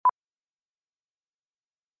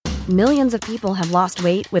Millions of people have lost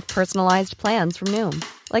weight with personalized plans from Noom.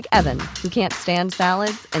 Like Evan, who can't stand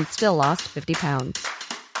salads and still lost 50 pounds.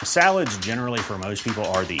 Salads generally for most people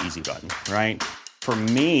are the easy button, right? For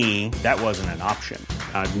me, that wasn't an option.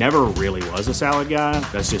 I never really was a salad guy.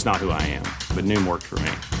 That's just not who I am. But Noom worked for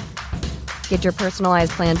me. Get your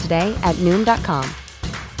personalized plan today at Noom.com.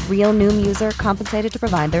 Real Noom user compensated to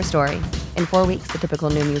provide their story. In 4 weeks, the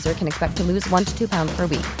typical Noom user can expect to lose 1 to 2 pounds per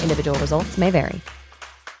week. Individual results may vary.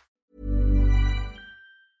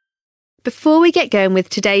 Before we get going with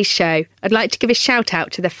today's show, I'd like to give a shout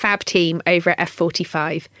out to the fab team over at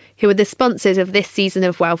F45, who are the sponsors of this season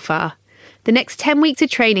of Wellfar. The next 10 weeks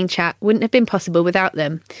of training chat wouldn't have been possible without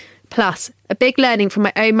them. Plus, a big learning from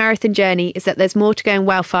my own marathon journey is that there's more to go in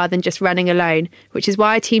Wellfar than just running alone, which is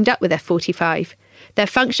why I teamed up with F45. Their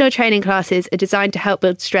functional training classes are designed to help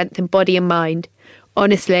build strength in body and mind.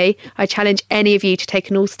 Honestly, I challenge any of you to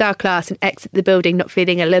take an all-star class and exit the building not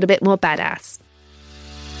feeling a little bit more badass.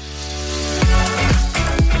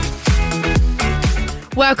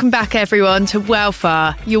 Welcome back, everyone, to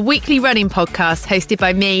Wellfar, your weekly running podcast hosted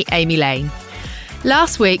by me, Amy Lane.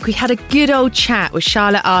 Last week, we had a good old chat with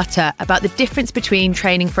Charlotte Arter about the difference between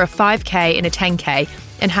training for a 5K and a 10K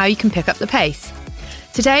and how you can pick up the pace.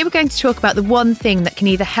 Today, we're going to talk about the one thing that can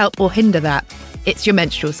either help or hinder that. It's your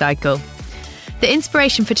menstrual cycle. The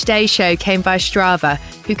inspiration for today's show came via Strava,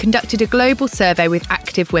 who conducted a global survey with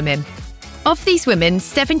active women. Of these women,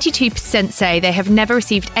 72% say they have never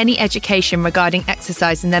received any education regarding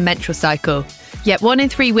exercise in their menstrual cycle. Yet 1 in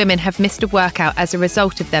 3 women have missed a workout as a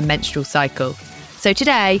result of their menstrual cycle. So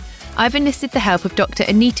today, I've enlisted the help of Dr.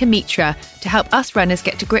 Anita Mitra to help us runners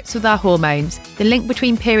get to grips with our hormones, the link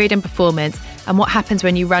between period and performance, and what happens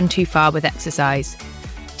when you run too far with exercise.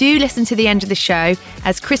 Do listen to the end of the show,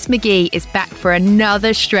 as Chris McGee is back for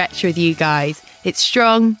another stretch with you guys. It's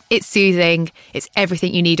strong, it's soothing, it's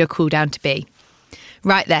everything you need a cool down to be.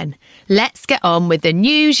 Right then, let's get on with the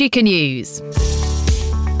news you can use.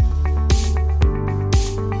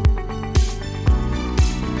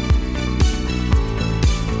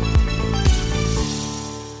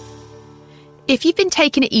 If you've been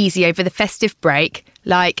taking it easy over the festive break,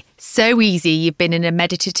 like so easy you've been in a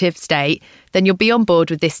meditative state, then you'll be on board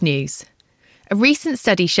with this news. A recent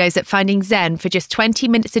study shows that finding Zen for just 20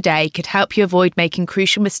 minutes a day could help you avoid making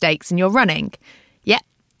crucial mistakes in your running. Yep,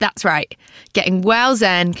 that's right. Getting well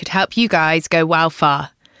Zen could help you guys go well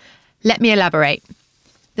far. Let me elaborate.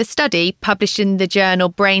 The study, published in the journal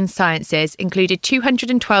Brain Sciences, included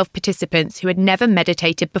 212 participants who had never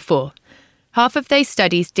meditated before. Half of those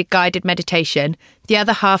studies did guided meditation, the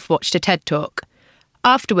other half watched a TED Talk.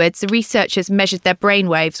 Afterwards, the researchers measured their brain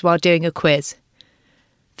waves while doing a quiz.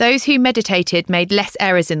 Those who meditated made less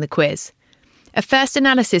errors in the quiz. A first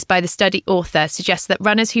analysis by the study author suggests that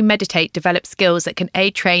runners who meditate develop skills that can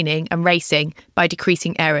aid training and racing by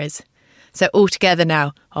decreasing errors. So all together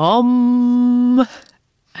now. Oh,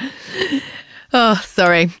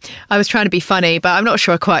 sorry. I was trying to be funny, but I'm not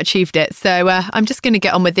sure I quite achieved it. So I'm just going to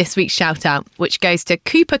get on with this week's shout out, which goes to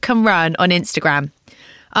Cooper Can Run on Instagram.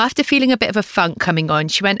 After feeling a bit of a funk coming on,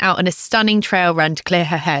 she went out on a stunning trail run to clear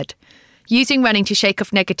her head. Using running to shake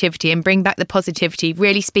off negativity and bring back the positivity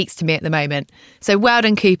really speaks to me at the moment. So well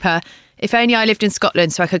done, Cooper. If only I lived in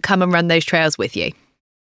Scotland so I could come and run those trails with you.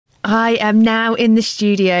 I am now in the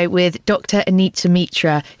studio with Dr. Anita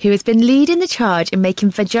Mitra, who has been leading the charge in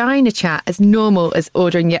making vagina chat as normal as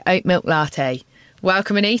ordering your oat milk latte.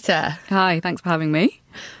 Welcome, Anita. Hi, thanks for having me.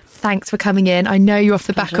 Thanks for coming in. I know you're off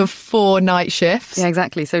the back of 4 night shifts. Yeah,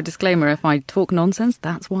 exactly. So disclaimer, if I talk nonsense,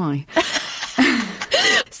 that's why.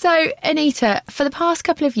 So, Anita, for the past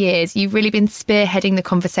couple of years, you've really been spearheading the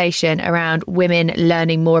conversation around women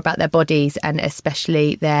learning more about their bodies and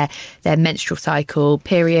especially their menstrual cycle,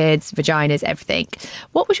 periods, vaginas, everything.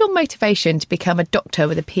 What was your motivation to become a doctor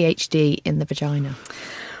with a PhD in the vagina?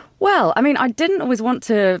 Well, I mean, I didn't always want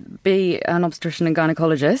to be an obstetrician and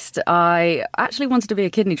gynecologist. I actually wanted to be a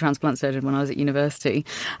kidney transplant surgeon when I was at university.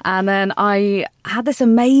 And then I had this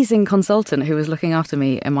amazing consultant who was looking after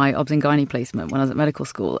me in my obs and gynae placement when I was at medical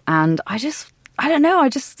school. And I just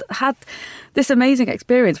had this amazing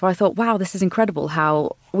experience where I thought, wow, this is incredible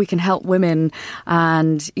how we can help women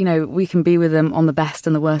and, you know, we can be with them on the best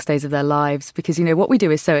and the worst days of their lives because, you know, what we do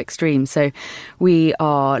is so extreme. So we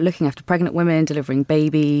are looking after pregnant women, delivering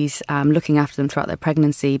babies, looking after them throughout their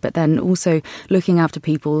pregnancy, but then also looking after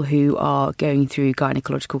people who are going through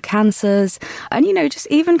gynecological cancers and, you know, just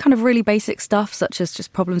even kind of really basic stuff such as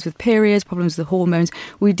just problems with periods, problems with hormones.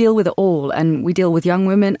 We deal with it all and we deal with young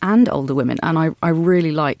women and older women. And I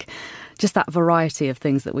really like just that variety of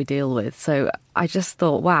things that we deal with. So I just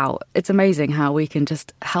thought, wow, it's amazing how we can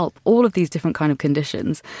just help all of these different kind of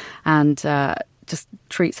conditions and just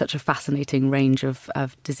treat such a fascinating range of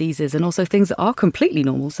diseases and also things that are completely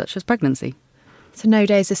normal, such as pregnancy. So no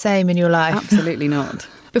day's the same in your life? Absolutely not.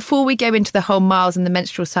 Before we go into the whole Miles and the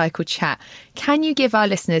menstrual cycle chat, can you give our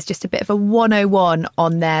listeners just a bit of a 101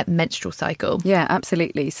 on their menstrual cycle? Yeah,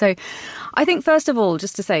 absolutely. So I think first of all,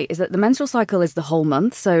 just to say, is that the menstrual cycle is the whole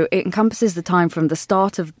month. So it encompasses the time from the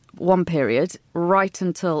start of one period right up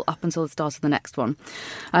until the start of the next one.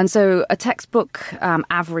 And so a textbook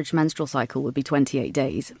average menstrual cycle would be 28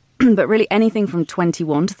 days. But really anything from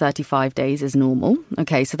 21 to 35 days is normal.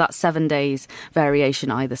 Okay, so that's 7 days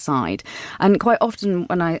variation either side. And quite often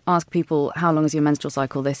when I ask people, how long is your menstrual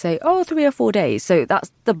cycle? They say, 3 or 4 days. So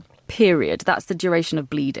that's the period. That's the duration of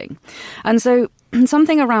bleeding. And so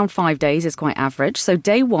something around 5 days is quite average. So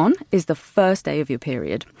day 1 is the first day of your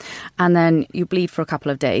period. And then you bleed for a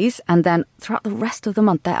couple of days. And then throughout the rest of the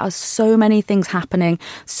month, there are so many things happening,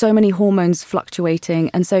 so many hormones fluctuating.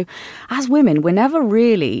 And so as women, we're never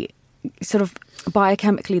really sort of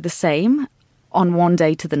biochemically the same on one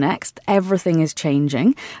day to the next. Everything is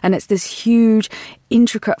changing. And it's this huge,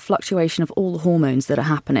 intricate fluctuation of all the hormones that are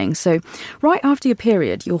happening. So right after your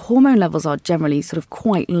period, your hormone levels are generally sort of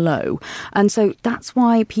quite low. And so that's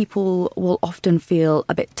why people will often feel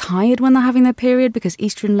a bit tired when they're having their period, because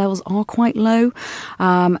estrogen levels are quite low.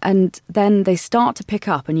 And then they start to pick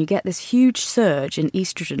up and you get this huge surge in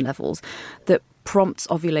estrogen levels that prompts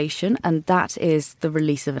ovulation, and that is the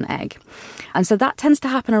release of an egg. And so that tends to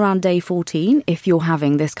happen around day 14 if you're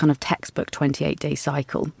having this kind of textbook 28-day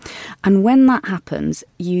cycle. And when that happens,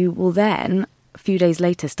 you will then, a few days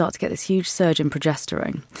later, start to get this huge surge in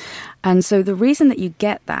progesterone. And so the reason that you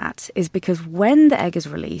get that is because when the egg is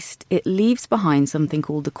released, it leaves behind something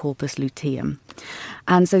called the corpus luteum.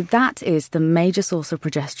 And so that is the major source of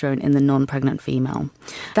progesterone in the non-pregnant female.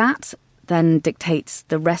 That then dictates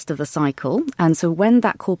the rest of the cycle. And so when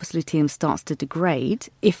that corpus luteum starts to degrade,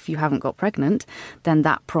 if you haven't got pregnant, then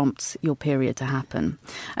that prompts your period to happen.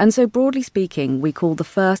 And so broadly speaking, we call the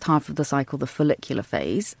first half of the cycle the follicular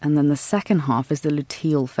phase, and then the second half is the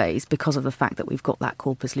luteal phase because of the fact that we've got that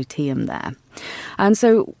corpus luteum there. And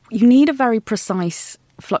so you need a very precise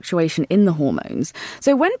fluctuation in the hormones.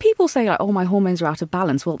 So when people say, like, my hormones are out of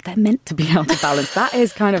balance, well, they're meant to be out of balance. That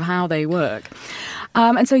is kind of how they work.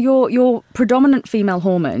 And so your predominant female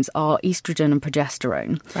hormones are estrogen and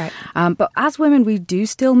progesterone. Right. But as women, we do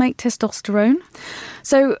still make testosterone.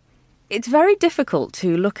 So it's very difficult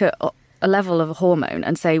to look at a level of a hormone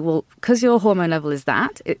and say, well, because your hormone level is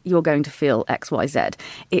that, you're going to feel X, Y, Z.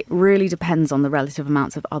 It really depends on the relative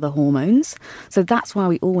amounts of other hormones. So that's why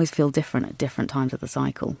we always feel different at different times of the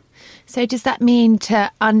cycle. So does that mean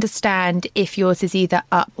to understand if yours is either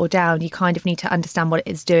up or down, you kind of need to understand what it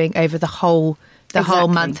is doing over the whole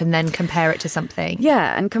month and then compare it to something?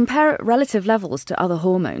 Yeah, and compare relative levels to other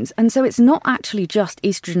hormones. And so it's not actually just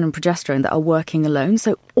estrogen and progesterone that are working alone.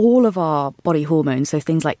 So all of our body hormones, so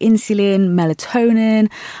things like insulin,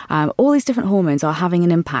 melatonin, all these different hormones are having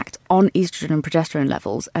an impact on estrogen and progesterone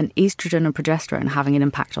levels, and estrogen and progesterone having an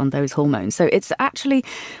impact on those hormones. So it's actually,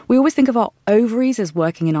 we always think of our ovaries as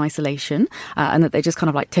working in isolation and that they just kind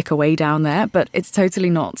of like tick away down there, but it's totally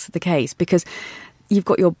not the case, because you've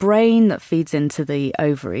got your brain that feeds into the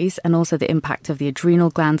ovaries, and also the impact of the adrenal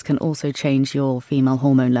glands can also change your female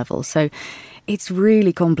hormone levels. So it's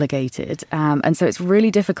really complicated. And so it's really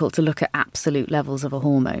difficult to look at absolute levels of a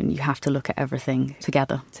hormone. You have to look at everything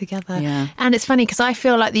together. Yeah. And it's funny because I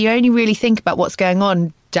feel like you only really think about what's going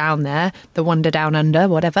on down there, the wonder down under,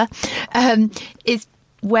 whatever, is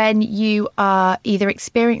when you are either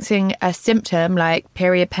experiencing a symptom like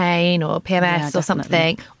period pain or PMS or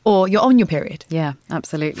something, or you're on your period. Yeah,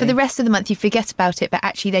 absolutely. For the rest of the month, you forget about it, but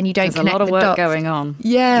actually then you don't connect the dots. There's a lot of work going on.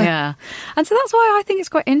 Yeah. And so that's why I think it's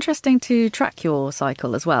quite interesting to track your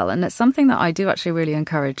cycle as well. And it's something that I do actually really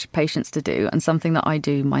encourage patients to do, and something that I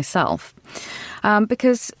do myself.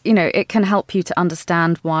 Because, it can help you to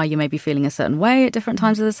understand why you may be feeling a certain way at different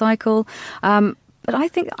times of the cycle. But I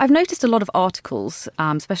think I've noticed a lot of articles,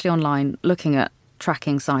 especially online, looking at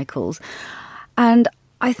tracking cycles. And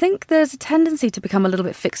I think there's a tendency to become a little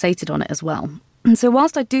bit fixated on it as well. And so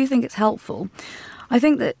whilst I do think it's helpful, I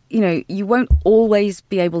think that, you won't always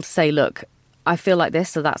be able to say, look, I feel like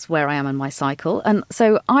this, so that's where I am in my cycle. And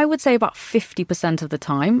so I would say about 50% of the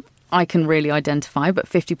time I can really identify, but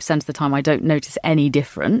 50% of the time I don't notice any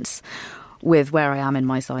difference with where I am in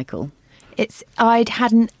my cycle. I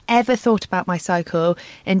hadn't ever thought about my cycle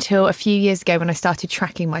until a few years ago when I started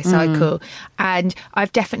tracking my cycle. And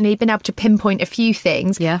I've definitely been able to pinpoint a few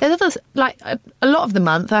things. Yeah. There's others, like a lot of the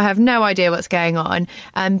month, I have no idea what's going on.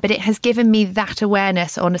 But it has given me that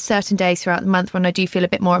awareness on a certain days throughout the month when I do feel a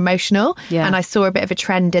bit more emotional. Yeah. And I saw a bit of a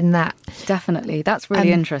trend in that. Definitely. That's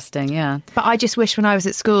really interesting. Yeah. But I just wish when I was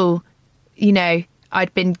at school, you know,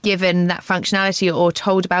 I'd been given that functionality or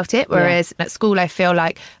told about it. Whereas at school, I feel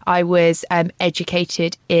like I was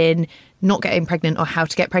educated in not getting pregnant or how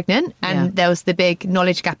to get pregnant. And there was the big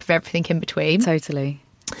knowledge gap of everything in between. Totally.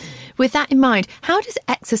 With that in mind, how does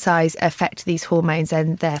exercise affect these hormones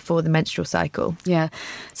and therefore the menstrual cycle? Yeah.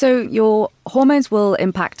 So your hormones will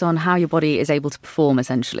impact on how your body is able to perform,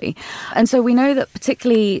 essentially. And so we know that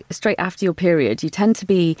particularly straight after your period, you tend to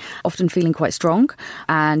be often feeling quite strong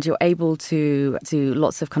and you're able to do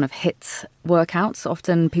lots of kind of HIIT workouts.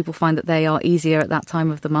 Often people find that they are easier at that time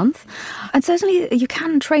of the month. And certainly you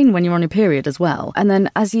can train when you're on your period as well. And then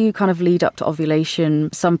as you kind of lead up to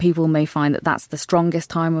ovulation, some people may find that that's the strongest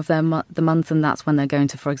time of the month, and that's when they're going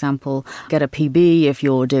to, for example, get a PB if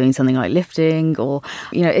you're doing something like lifting, or,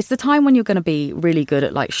 you know, it's the time when you're going to be really good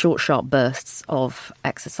at like short, sharp bursts of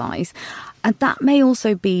exercise. And that may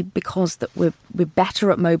also be because that we're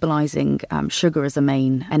better at mobilising sugar as a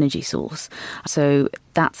main energy source. So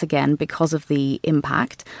that's, again, because of the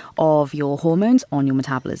impact of your hormones on your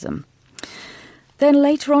metabolism. Then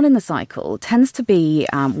later on in the cycle tends to be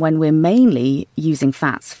when we're mainly using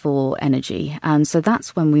fats for energy. And so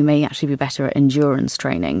that's when we may actually be better at endurance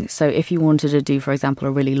training. So if you wanted to do, for example,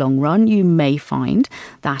 a really long run, you may find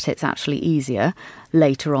that it's actually easier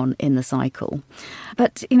later on in the cycle.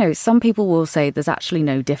 But, you know, some people will say there's actually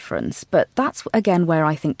no difference. But that's, again, where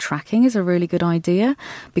I think tracking is a really good idea,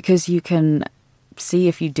 because you can see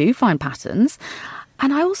if you do find patterns.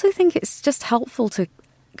 And I also think it's just helpful to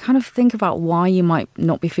kind of think about why you might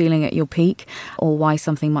not be feeling at your peak or why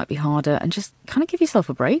something might be harder, and just kind of give yourself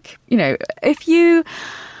a break. You know, if you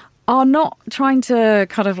are not trying to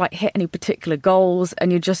kind of like hit any particular goals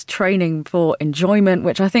and you're just training for enjoyment,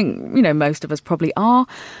 which I think, you know, most of us probably are,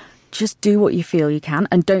 just do what you feel you can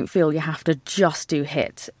and don't feel you have to just do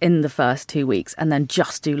HIIT in the first 2 weeks and then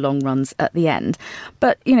just do long runs at the end.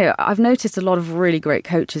 But, you know, I've noticed a lot of really great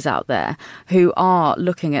coaches out there who are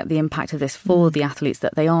looking at the impact of this for the athletes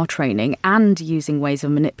that they are training and using ways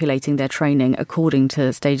of manipulating their training according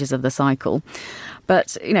to stages of the cycle.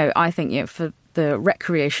 But, you know, I think, you know, for the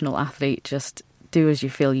recreational athlete, just do as you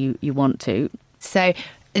feel you want to. So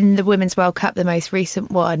in the Women's World Cup, the most recent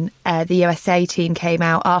one, the USA team came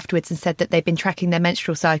out afterwards and said that they've been tracking their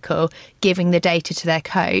menstrual cycle, giving the data to their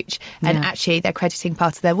coach, and actually they're crediting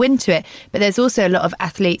part of their win to it. But there's also a lot of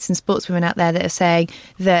athletes and sportswomen out there that are saying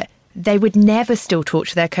that they would never still talk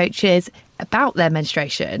to their coaches about their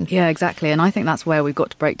menstruation. Yeah, exactly. And I think that's where we've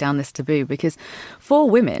got to break down this taboo, because for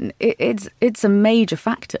women, it's a major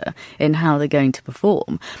factor in how they're going to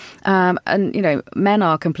perform. And, you know, men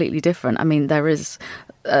are completely different. I mean, there is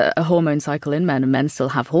a hormone cycle in men, and men still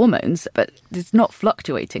have hormones, but it's not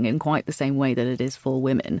fluctuating in quite the same way that it is for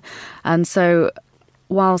women. And so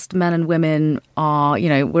whilst men and women are, you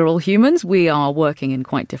know, we're all humans, we are working in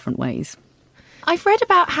quite different ways. I've read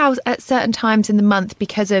about how at certain times in the month,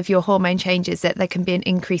 because of your hormone changes, that there can be an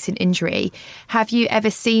increase in injury. Have you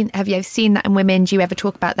seen that in women? Do you ever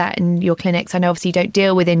talk about that in your clinics? I know obviously you don't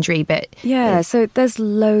deal with injury, but... Yeah, so there's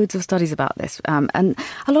loads of studies about this. And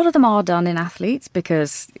a lot of them are done in athletes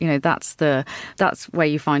because, you know, that's where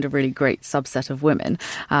you find a really great subset of women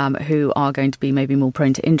who are going to be maybe more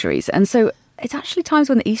prone to injuries. And so it's actually times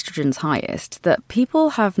when the estrogen's highest that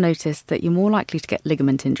people have noticed that you're more likely to get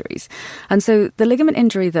ligament injuries. And so the ligament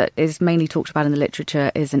injury that is mainly talked about in the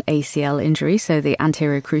literature is an ACL injury, so the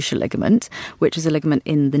anterior cruciate ligament, which is a ligament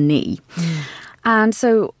in the knee. And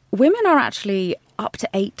so women are actually up to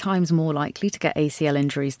 8 times more likely to get ACL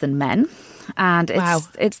injuries than men. And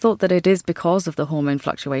it's thought that it is because of the hormone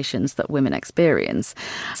fluctuations that women experience.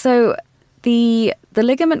 So the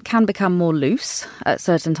ligament can become more loose at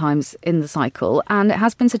certain times in the cycle, and it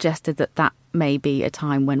has been suggested that that may be a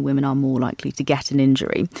time when women are more likely to get an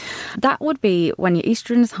injury. That would be when your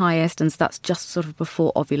estrogen is highest, and so that's just sort of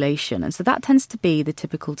before ovulation. And so that tends to be the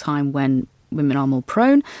typical time when women are more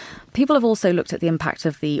prone. People have also looked at the impact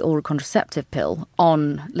of the oral contraceptive pill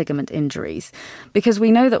on ligament injuries, because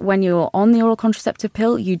we know that when you're on the oral contraceptive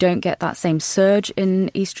pill, you don't get that same surge in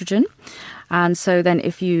estrogen. And so then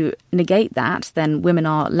if you negate that, then women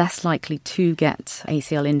are less likely to get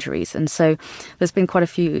ACL injuries. And so there's been quite a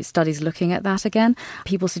few studies looking at that again.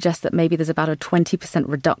 People suggest that maybe there's about a 20%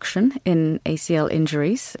 reduction in ACL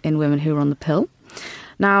injuries in women who are on the pill.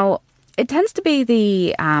 Now, It tends to be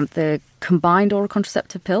the combined oral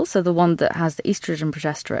contraceptive pill, so the one that has the estrogen and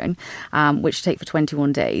progesterone, which you take for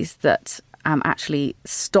 21 days, that actually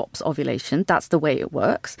stops ovulation. That's the way it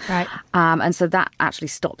works. Right. And so that actually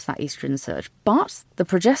stops that estrogen surge. But the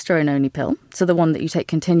progesterone-only pill, so the one that you take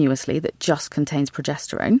continuously that just contains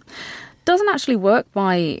progesterone, doesn't actually work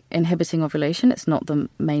by inhibiting ovulation. It's not the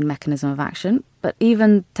main mechanism of action. But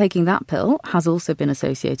even taking that pill has also been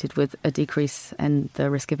associated with a decrease in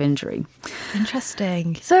the risk of injury.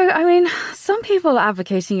 Interesting. So, I mean, some people are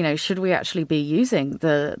advocating, should we actually be using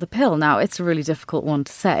the pill? Now, it's a really difficult one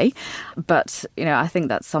to say, but, I think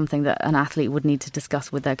that's something that an athlete would need to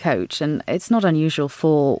discuss with their coach. And it's not unusual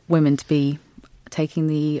for women to be taking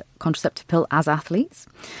the contraceptive pill as athletes.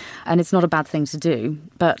 And it's not a bad thing to do.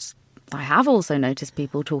 But I have also noticed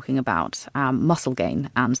people talking about muscle gain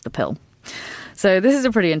and the pill. So this is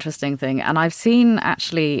a pretty interesting thing. And I've seen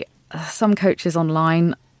actually some coaches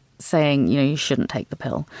online saying, you shouldn't take the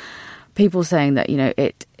pill. People saying that,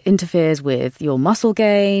 it interferes with your muscle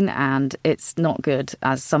gain and it's not good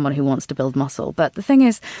as someone who wants to build muscle. But the thing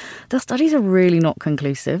is, the studies are really not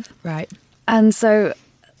conclusive. Right. And so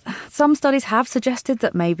some studies have suggested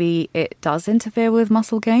that maybe it does interfere with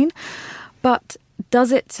muscle gain. But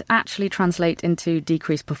does it actually translate into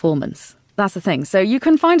decreased performance? That's the thing. So you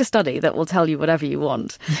can find a study that will tell you whatever you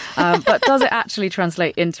want, but does it actually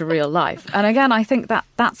translate into real life? And again, I think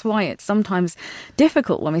that's why it's sometimes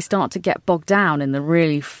difficult when we start to get bogged down in the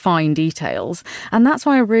really fine details. And that's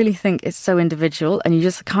why I really think it's so individual and you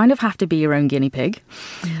just kind of have to be your own guinea pig.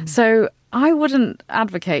 So I wouldn't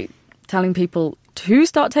advocate telling people to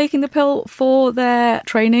start taking the pill for their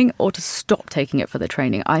training or to stop taking it for their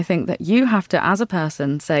training. I think that you have to, as a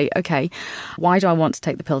person, say, okay, why do I want to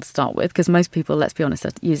take the pill to start with? Because most people, let's be honest,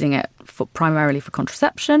 are using it primarily for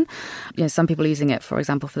contraception. Some people are using it, for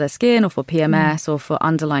example, for their skin or for PMS or for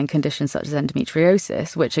underlying conditions such as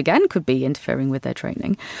endometriosis, which again could be interfering with their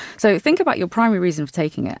training. So think about your primary reason for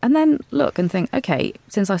taking it and then look and think, okay,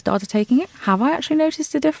 since I started taking it, have I actually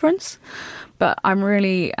noticed a difference? But I'm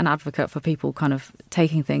really an advocate for people kind of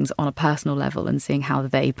taking things on a personal level and seeing how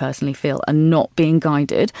they personally feel and not being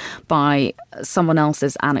guided by someone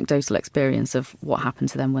else's anecdotal experience of what happened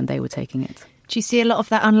to them when they were taking it. Do you see a lot of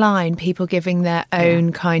that online, people giving their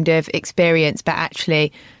own kind of experience, but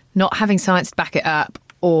actually not having science to back it up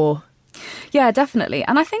or... Yeah, definitely.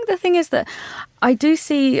 And I think the thing is that I do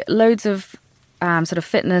see loads of sort of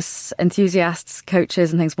fitness enthusiasts,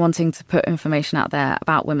 coaches and things wanting to put information out there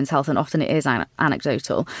about women's health, and often it is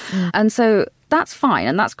anecdotal. And so that's fine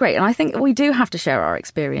and that's great. And I think we do have to share our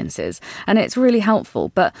experiences and it's really helpful.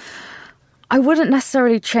 But I wouldn't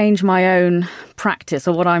necessarily change my own practice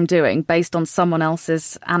or what I'm doing based on someone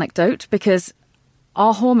else's anecdote, because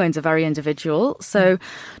our hormones are very individual. So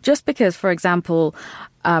just because, for example,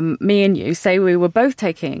 me and you, say we were both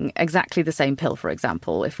taking exactly the same pill, for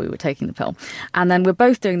example, if we were taking the pill, and then we're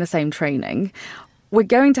both doing the same training, we're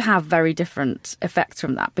going to have very different effects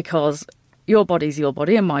from that, because your body's your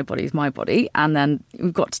body and my body's my body. And then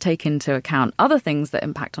we've got to take into account other things that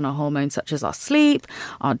impact on our hormones, such as our sleep,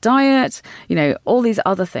 our diet, all these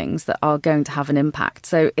other things that are going to have an impact.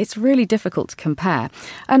 So it's really difficult to compare.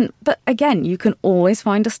 But again, you can always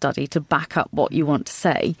find a study to back up what you want to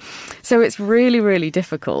say. So it's really, really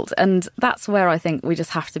difficult. And that's where I think we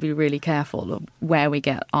just have to be really careful of where we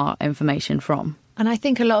get our information from. And I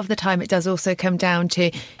think a lot of the time it does also come down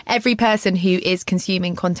to every person who is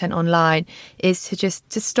consuming content online is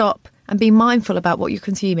to stop and be mindful about what you're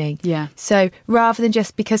consuming. Yeah. So rather than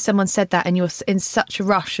just because someone said that and you're in such a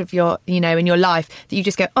rush of your, in your life that you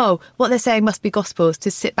just go, oh, what they're saying must be gospels,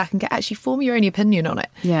 to sit back and actually form your own opinion on it.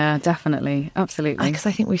 Yeah, definitely. Absolutely. Because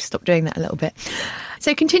I think we've stopped doing that a little bit.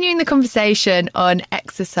 So continuing the conversation on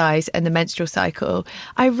exercise and the menstrual cycle,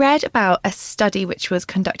 I read about a study which was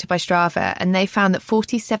conducted by Strava, and they found that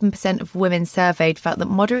 47% of women surveyed felt that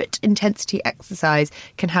moderate intensity exercise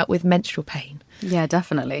can help with menstrual pain. Yeah,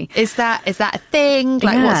 definitely. Is that a thing?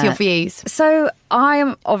 What's your views? So I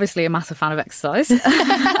am obviously a massive fan of exercise. So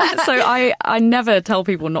I never tell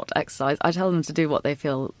people not to exercise. I tell them to do what they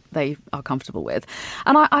feel they are comfortable with.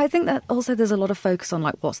 And I think that also there's a lot of focus on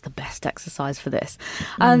what's the best exercise for this.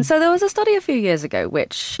 And so there was a study a few years ago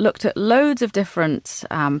which looked at loads of different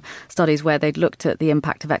studies where they'd looked at the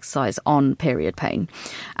impact of exercise on period pain.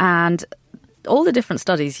 And all the different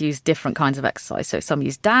studies use different kinds of exercise. So some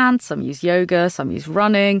use dance, some use yoga, some use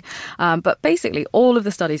running. But basically, all of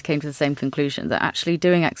the studies came to the same conclusion, that actually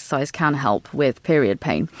doing exercise can help with period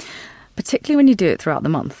pain, particularly when you do it throughout the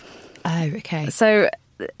month. Oh, okay. So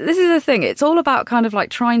this is the thing. It's all about kind of like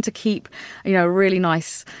trying to keep, a really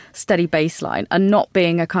nice steady baseline and not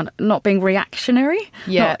being reactionary.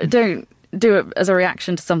 Yeah. Don't do it as a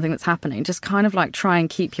reaction to something that's happening. Just kind of like try and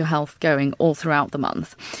keep your health going all throughout the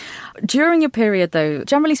month. During your period, though,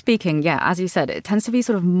 generally speaking, as you said, it tends to be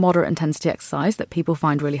sort of moderate intensity exercise that people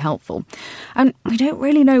find really helpful. And we don't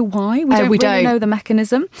really know why. We don't know the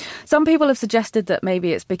mechanism. Some people have suggested that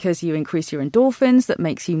maybe it's because you increase your endorphins that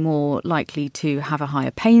makes you more likely to have a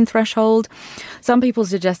higher pain threshold. Some people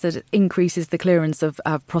suggest that it increases the clearance of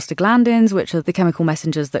prostaglandins, which are the chemical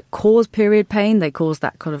messengers that cause period pain. They cause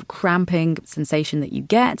that kind of cramping sensation that you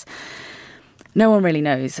get. No one really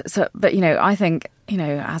knows. So, but, I think,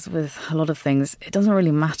 as with a lot of things, it doesn't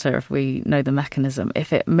really matter if we know the mechanism.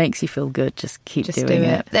 If it makes you feel good, just keep doing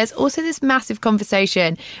it. There's also this massive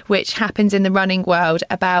conversation which happens in the running world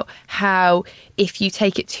about how if you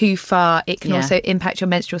take it too far, it can also impact your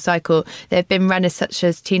menstrual cycle. There have been runners such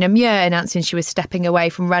as Tina Muir announcing she was stepping away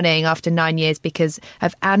from running after 9 years because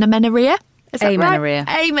of amenorrhea. Is that amenorrhea.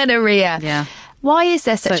 Right? Amenorrhea. Yeah. Why is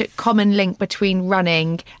there such a common link between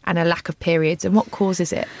running and a lack of periods, and what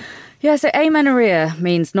causes it? Yeah, so amenorrhea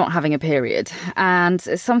means not having a period, and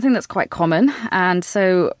it's something that's quite common. And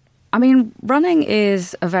so, running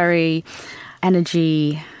is a very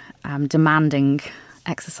energy demanding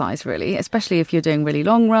exercise, really, especially if you're doing really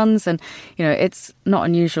long runs. And, it's not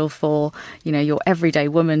unusual for, your everyday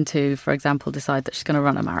woman to, for example, decide that she's going to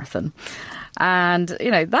run a marathon. And,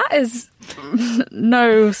 that is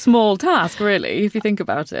no small task, really, if you think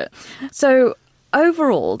about it. So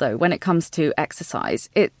overall, though, when it comes to exercise,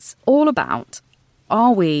 it's all about,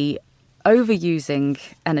 are we overusing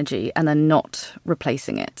energy and then not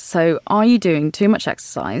replacing it? So are you doing too much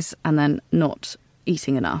exercise and then not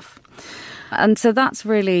eating enough? And so that's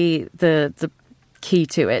really the key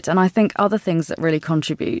to it. And I think other things that really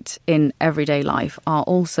contribute in everyday life are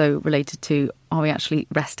also related to, are we actually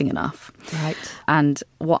resting enough? Right. And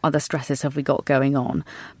what other stresses have we got going on?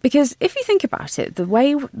 Because if you think about it, the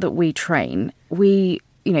way that we train,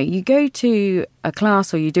 you go to a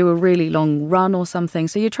class or you do a really long run or something.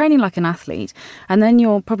 So you're training like an athlete, and then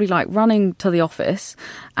you're probably like running to the office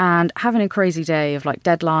and having a crazy day of like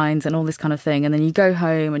deadlines and all this kind of thing. And then you go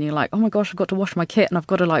home and you're like, oh my gosh, I've got to wash my kit and I've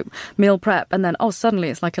got to like meal prep. And then, suddenly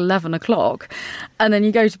it's like 11 o'clock. And then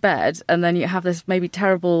you go to bed and then you have this maybe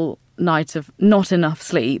terrible night of not enough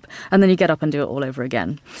sleep. And then you get up and do it all over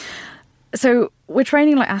again. So we're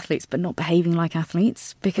training like athletes, but not behaving like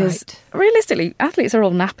athletes, because realistically, athletes are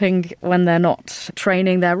all napping when they're not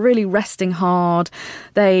training. They're really resting hard.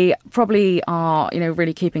 They probably are,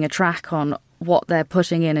 really keeping a track on what they're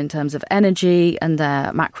putting in terms of energy and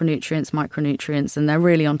their macronutrients, micronutrients, and they're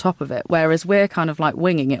really on top of it. Whereas we're kind of like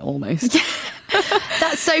winging it almost.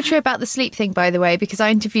 That's so true about the sleep thing, by the way, because I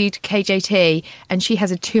interviewed KJT and she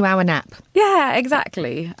has a 2-hour nap. Yeah,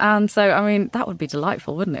 exactly. And so, that would be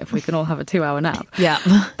delightful, wouldn't it, if we can all have a 2-hour nap? Yeah.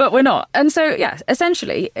 But we're not. And so,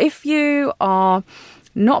 essentially, if you are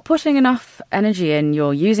not putting enough energy in,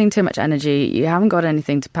 you're using too much energy, you haven't got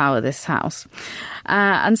anything to power this house.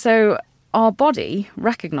 And so our body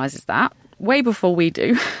recognises that way before we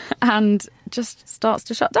do and just starts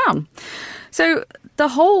to shut down. So the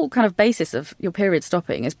whole kind of basis of your period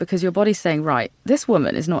stopping is because your body's saying, right, this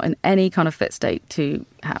woman is not in any kind of fit state to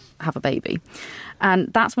have a baby.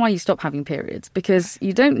 And that's why you stop having periods, because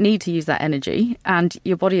you don't need to use that energy. And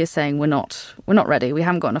your body is saying, we're not ready. We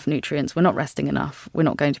haven't got enough nutrients. We're not resting enough. We're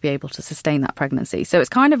not going to be able to sustain that pregnancy. So it's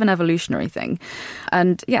kind of an evolutionary thing.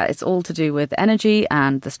 And it's all to do with energy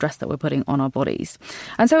and the stress that we're putting on our bodies.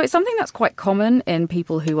 And so it's something that's quite common in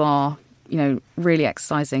people who are really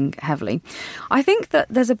exercising heavily. I think that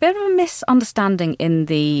there's a bit of a misunderstanding in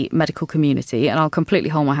the medical community, and I'll completely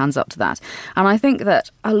hold my hands up to that. And I think that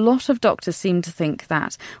a lot of doctors seem to think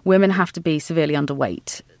that women have to be severely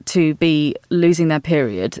underweight to be losing their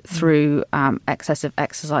period through excessive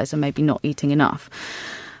exercise and maybe not eating enough.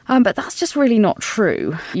 But that's just really not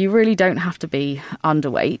true. You really don't have to be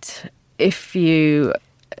underweight. If you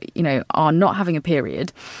are not having a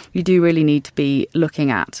period, you do really need to be looking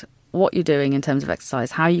at what you're doing in terms of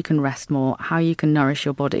exercise, how you can rest more, how you can nourish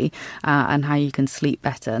your body, and how you can sleep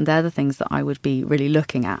better. And they're the things that I would be really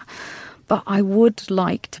looking at. But I would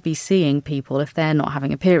like to be seeing people if they're not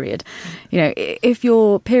having a period. If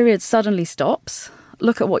your period suddenly stops,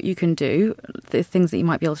 look at what you can do, the things that you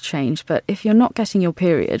might be able to change. But if you're not getting your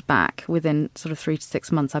period back within sort of 3 to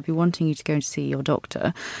 6 months, I'd be wanting you to go and see your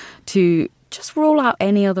doctor to just rule out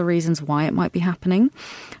any other reasons why it might be happening.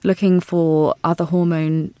 Looking for other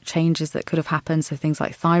hormone changes that could have happened, so things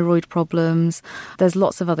like thyroid problems. There's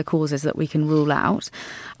lots of other causes that we can rule out.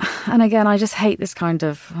 And again, I just hate this kind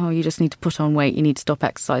of, you just need to put on weight, you need to stop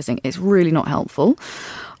exercising. It's really not helpful.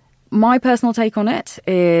 My personal take on it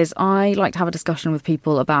is I like to have a discussion with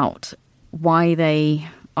people about why they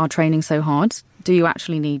are training so hard. Do you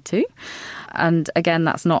actually need to? And again,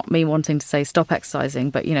 that's not me wanting to say stop exercising,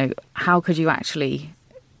 but, how could you actually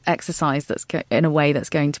exercise that's in a way that's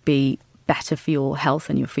going to be better for your health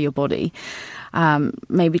and for your body?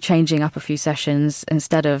 Maybe changing up a few sessions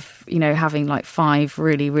instead of, having like 5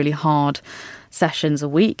 really, really hard sessions a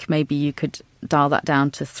week. Maybe you could dial that down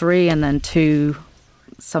to 3 and then 2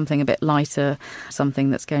 something a bit lighter, something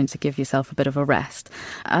that's going to give yourself a bit of a rest.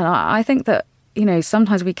 And I think that,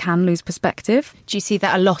 sometimes we can lose perspective. Do you see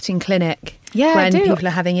that a lot in clinic? Yeah, when I do. People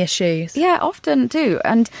are having issues? Yeah, often do.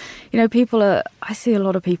 And, I see a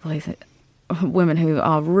lot of people, women who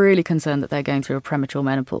are really concerned that they're going through a premature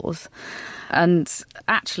menopause. And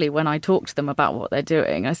actually, when I talk to them about what they're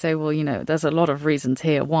doing, I say, well, there's a lot of reasons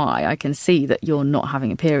here why I can see that you're not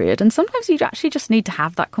having a period. And sometimes you actually just need to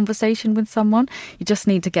have that conversation with someone. You just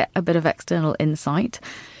need to get a bit of external insight.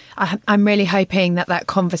 I'm really hoping that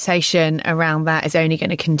conversation around that is only going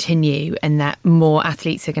to continue, and that more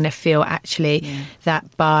athletes are going to feel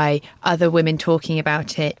that by other women talking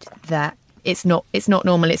about it, that it's not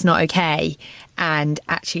normal, it's not okay, and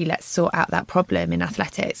actually let's sort out that problem in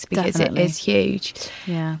athletics, because Definitely. It is huge.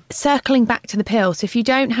 Yeah. Circling back to the pill, so if you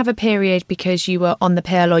don't have a period because you were on the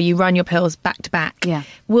pill or you run your pills back to back,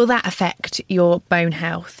 will that affect your bone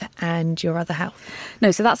health and your other health? No,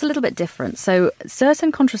 so that's a little bit different. So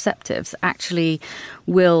certain contraceptives actually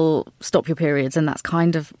will stop your periods, and that's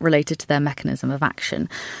kind of related to their mechanism of action.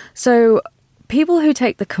 So people who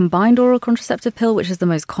take the combined oral contraceptive pill, which is the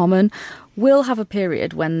most common, will have a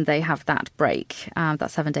period when they have that break, that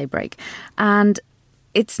 7-day break. And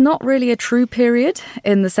it's not really a true period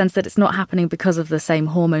in the sense that it's not happening because of the same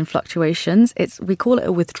hormone fluctuations. We call it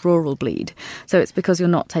a withdrawal bleed. So it's because you're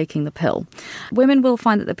not taking the pill. Women will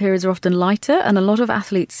find that the periods are often lighter, and a lot of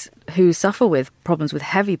athletes who suffer with problems with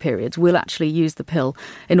heavy periods will actually use the pill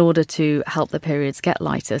in order to help the periods get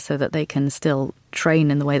lighter so that they can still train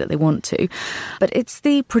in the way that they want to. But it's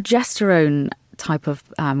the progesterone type of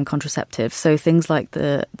contraceptive. So things like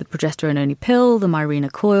the progesterone-only pill, the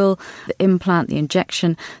Mirena coil, the implant, the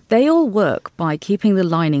injection, they all work by keeping the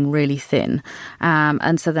lining really thin.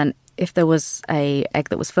 And so then if there was an egg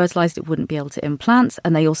that was fertilized, it wouldn't be able to implant.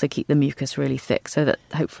 And they also keep the mucus really thick so that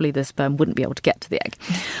hopefully the sperm wouldn't be able to get to the egg.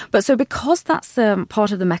 But so because that's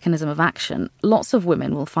part of the mechanism of action, lots of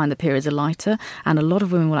women will find the periods are lighter, and a lot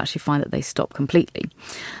of women will actually find that they stop completely.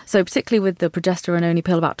 So particularly with the progesterone-only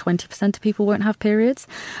pill, about 20% of people won't have periods.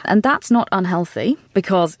 And that's not unhealthy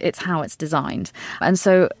because it's how it's designed. And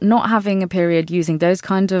so not having a period using those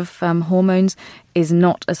kind of hormones is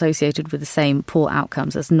not associated with the same poor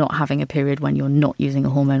outcomes as not having a period when you're not using a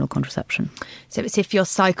hormonal contraception. So it's if your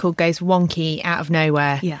cycle goes wonky out of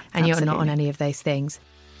nowhere and absolutely. You're not on any of those things.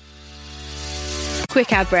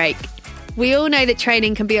 Quick ad break. We all know that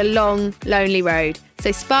training can be a long, lonely road.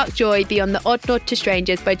 So spark joy beyond the odd nod to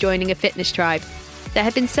strangers by joining a fitness tribe. There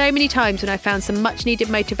have been so many times when I found some much needed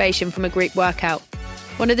motivation from a group workout.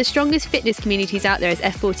 One of the strongest fitness communities out there is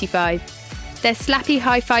F45. Their slappy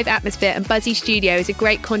high-five atmosphere and buzzy studio is a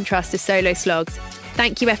great contrast to solo slogs.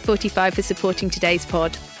 Thank you, F45, for supporting today's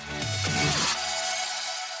pod.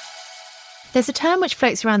 There's a term which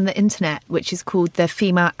floats around the internet, which is called the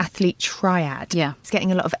female athlete triad. Yeah. It's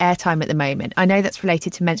getting a lot of airtime at the moment. I know that's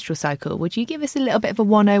related to menstrual cycle. Would you give us a little bit of a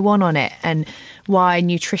 101 on it and why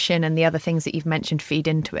nutrition and the other things that you've mentioned feed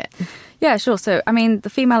into it? Yeah, sure. So,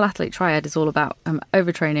 the female athlete triad is all about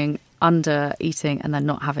overtraining, under eating, and then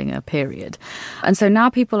not having a period. And so now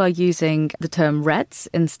people are using the term REDS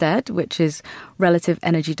instead, which is relative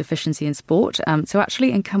energy deficiency in sport, to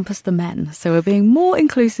actually encompass the men. So we're being more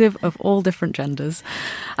inclusive of all different genders.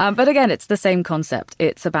 But again, it's the same concept.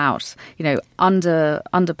 It's about,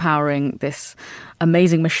 underpowering this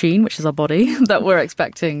amazing machine, which is our body, that we're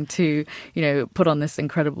expecting to, put on this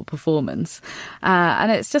incredible performance.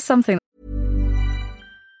 And it's just something.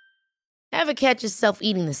 Ever catch yourself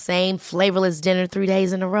eating the same flavorless dinner 3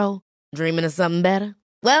 days in a row? Dreaming of something better?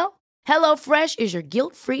 Well, HelloFresh is your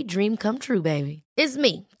guilt-free dream come true, baby. It's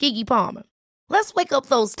me, Keke Palmer. Let's wake up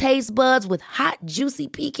those taste buds with hot, juicy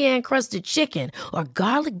pecan-crusted chicken or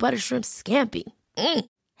garlic butter shrimp scampi.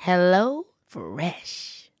 Hello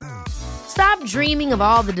Fresh. Stop dreaming of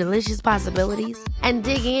all the delicious possibilities and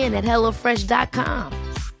dig in at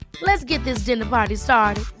HelloFresh.com. Let's get this dinner party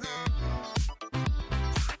started.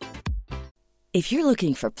 If you're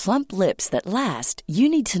looking for plump lips that last, you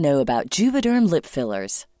need to know about Juvederm lip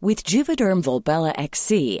fillers. With Juvederm Volbella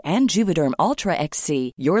XC and Juvederm Ultra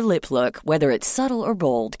XC, your lip look, whether it's subtle or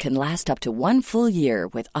bold, can last up to 1 full year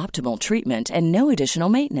with optimal treatment and no additional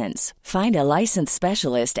maintenance. Find a licensed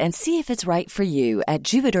specialist and see if it's right for you at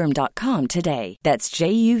Juvederm.com today. That's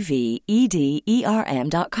JUVEDERM.com.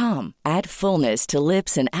 Add fullness to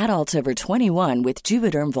lips in adults over 21 with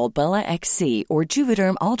Juvederm Volbella XC or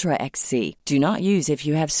Juvederm Ultra XC. Do not use if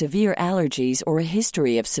you have severe allergies or a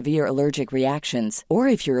history of severe allergic reactions, or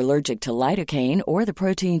if you're allergic to lidocaine or the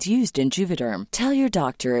proteins used in Juvederm. Tell your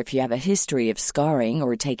doctor if you have a history of scarring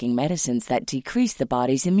or taking medicines that decrease the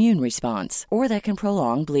body's immune response or that can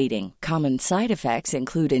prolong bleeding. Common side effects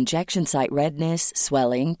include injection site redness,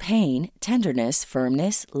 swelling, pain, tenderness,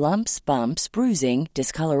 firmness, lumps, bumps, bruising,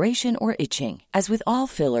 discoloration, or itching. As with all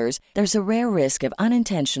fillers, there's a rare risk of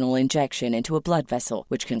unintentional injection into a blood vessel,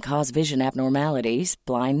 which can cause vision abnormalities,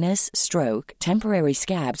 blindness, stroke, temporary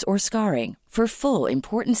scabs, or scarring. For full,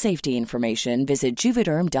 important safety information, visit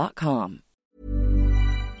Juvederm.com.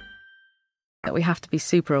 That we have to be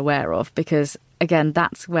super aware of, because again,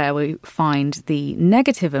 that's where we find the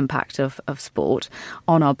negative impact of sport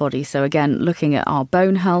on our body. So again, looking at our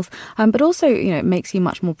bone health, but also, it makes you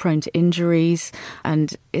much more prone to injuries,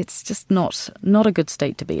 and it's just not a good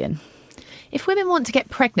state to be in. If women want to get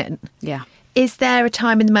pregnant, yeah, is there a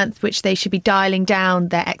time in the month which they should be dialing down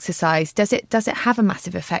their exercise? Does it have a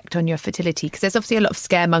massive effect on your fertility? Because there's obviously a lot of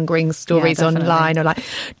scaremongering stories online, or like,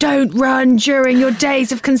 don't run during your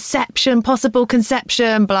days of conception, possible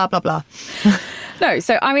conception, blah, blah, blah. No,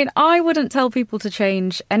 so I mean, I wouldn't tell people to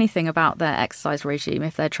change anything about their exercise regime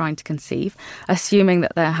if they're trying to conceive, assuming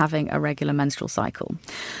that they're having a regular menstrual cycle.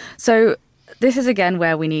 So this is, again,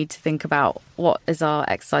 where we need to think about what is our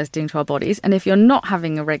exercise doing to our bodies. And if you're not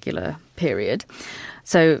having a regular period,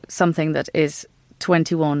 so something that is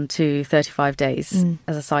 21 to 35 days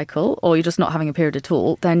as a cycle, or you're just not having a period at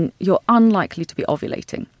all, then you're unlikely to be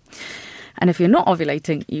ovulating. And if you're not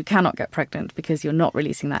ovulating, you cannot get pregnant because you're not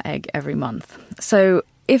releasing that egg every month. So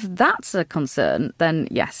if that's a concern, then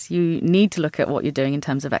yes, you need to look at what you're doing in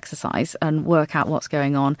terms of exercise and work out what's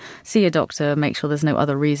going on. See a doctor, make sure there's no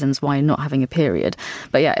other reasons why you're not having a period.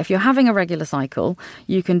 But yeah, if you're having a regular cycle,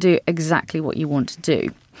 you can do exactly what you want to do.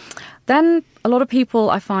 Then a lot of people,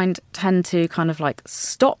 I find, tend to kind of like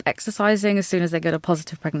stop exercising as soon as they get a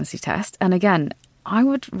positive pregnancy test. And again, I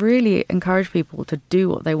would really encourage people to do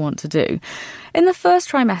what they want to do. In the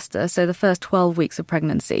first trimester, so the first 12 weeks of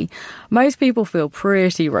pregnancy, most people feel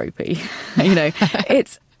pretty ropey.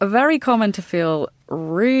 It's very common to feel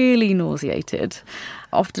really nauseated.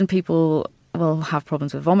 Often people will have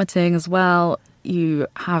problems with vomiting as well. You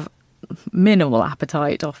have minimal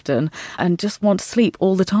appetite often and just want to sleep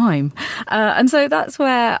all the time. And so that's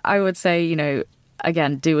where I would say,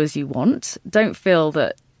 again, do as you want. Don't feel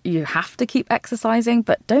that you have to keep exercising,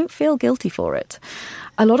 but don't feel guilty for it.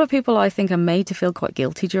 A lot of people, I think, are made to feel quite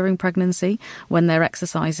guilty during pregnancy when they're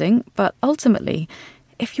exercising. But ultimately,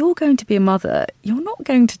 if you're going to be a mother, you're not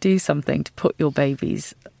going to do something to put your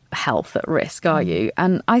baby's health at risk, are you?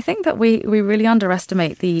 And I think that we really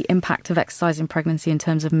underestimate the impact of exercise in pregnancy in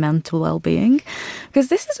terms of mental well-being, because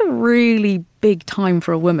this is a really big time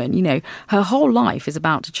for a woman. Her whole life is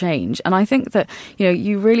about to change. And I think that,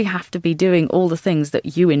 you really have to be doing all the things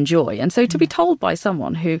that you enjoy. And so to be told by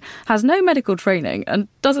someone who has no medical training and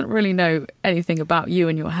doesn't really know anything about you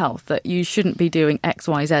and your health that you shouldn't be doing X,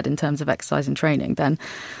 Y, Z in terms of exercise and training, then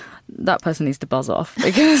that person needs to buzz off,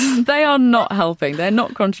 because they are not helping. They're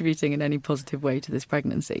not contributing in any positive way to this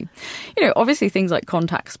pregnancy. Obviously things like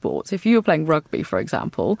contact sports, if you were playing rugby, for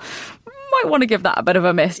example, might want to give that a bit of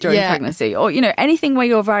a miss during pregnancy, or anything where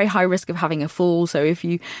you're very high risk of having a fall. So if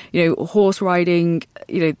you horse riding,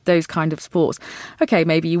 those kind of sports, okay,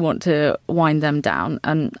 maybe you want to wind them down.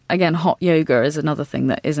 And again, hot yoga is another thing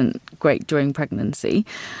that isn't great during pregnancy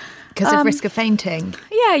because of risk of fainting.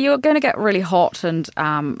 Yeah, you're going to get really hot, and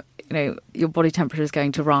your body temperature is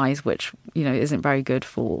going to rise, which, isn't very good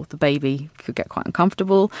for the baby. You could get quite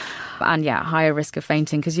uncomfortable. And higher risk of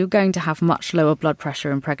fainting because you're going to have much lower blood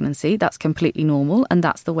pressure in pregnancy. That's completely normal. And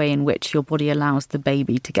that's the way in which your body allows the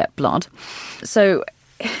baby to get blood. So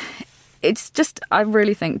it's just, I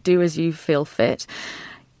really think, do as you feel fit.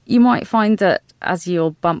 You might find that as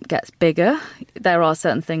your bump gets bigger, there are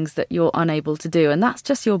certain things that you're unable to do. And that's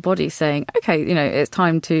just your body saying, okay, it's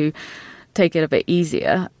time to take it a bit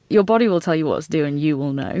easier. Your body will tell you what to do and you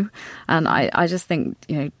will know. And I just think,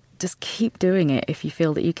 just keep doing it if you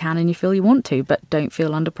feel that you can and you feel you want to, but don't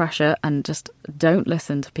feel under pressure, and just don't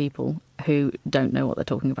listen to people who don't know what they're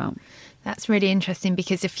talking about. That's really interesting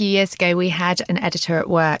because a few years ago we had an editor at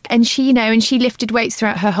work and she lifted weights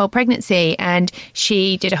throughout her whole pregnancy and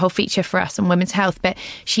she did a whole feature for us on women's health. But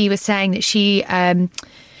she was saying that she,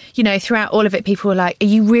 throughout all of it, people were like, are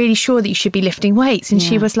you really sure that you should be lifting weights? And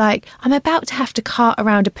she was like, I'm about to have to cart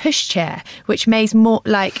around a pushchair, which weighs more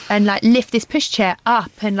lift this pushchair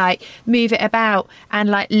up and move it about and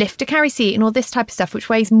lift a carry seat and all this type of stuff, which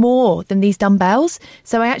weighs more than these dumbbells.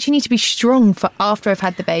 So I actually need to be strong for after I've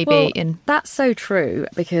had the baby. Well, that's so true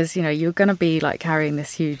because, you're going to be carrying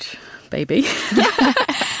this huge baby.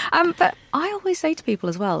 But I always say to people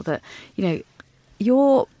as well that,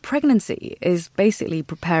 your pregnancy is basically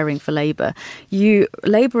preparing for labour.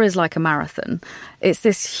 Labour is like a marathon. It's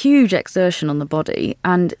this huge exertion on the body.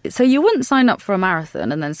 And so you wouldn't sign up for a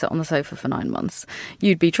marathon and then sit on the sofa for 9 months.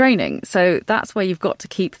 You'd be training. So that's where you've got to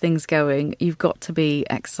keep things going. You've got to be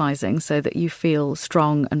exercising so that you feel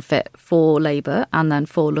strong and fit for labour and then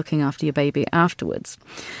for looking after your baby afterwards.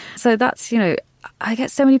 So that's, I get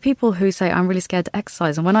so many people who say, I'm really scared to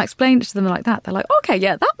exercise. And when I explain it to them like that, they're like, okay,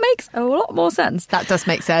 yeah, that makes a lot more sense. That does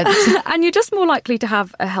make sense. And you're just more likely to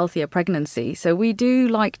have a healthier pregnancy. So we do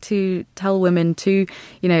like to tell women to,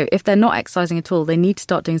 if they're not exercising at all, they need to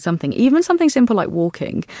start doing something. Even something simple like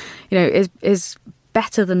walking, is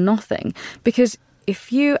better than nothing. Because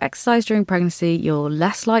if you exercise during pregnancy, you're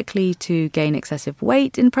less likely to gain excessive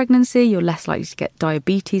weight in pregnancy, you're less likely to get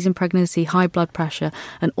diabetes in pregnancy, high blood pressure,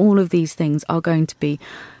 and all of these things are going to be,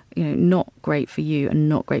 not great for you and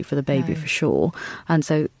not great for the baby for sure. And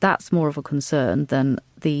so that's more of a concern than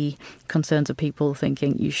the concerns of people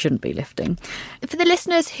thinking you shouldn't be lifting. For the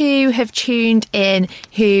listeners who have tuned in,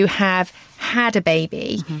 who have had a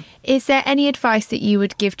baby, is there any advice that you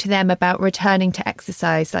would give to them about returning to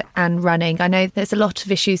exercise and running? I know there's a lot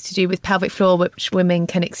of issues to do with pelvic floor which women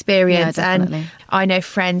can experience, and I know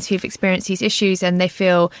friends who've experienced these issues and they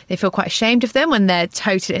feel quite ashamed of them when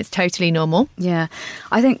it's totally normal. Yeah,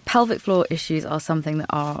 I think pelvic floor issues are something that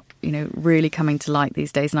are really coming to light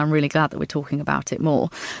these days, and I'm really glad that we're talking about it more.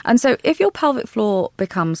 And so if your pelvic floor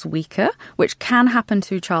becomes weaker, which can happen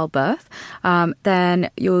to childbirth, then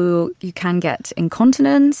you can get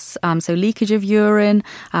incontinence, so leakage of urine,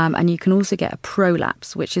 and you can also get a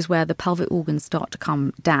prolapse, which is where the pelvic organs start to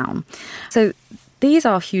come down. So these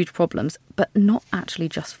are huge problems, but not actually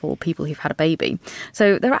just for people who've had a baby.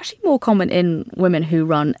 So they're actually more common in women who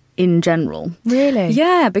run in general. Really?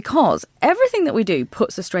 Yeah, because everything that we do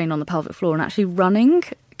puts a strain on the pelvic floor, and actually running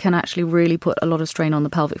can actually really put a lot of strain on the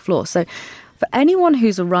pelvic floor. So for anyone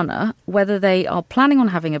who's a runner, whether they are planning on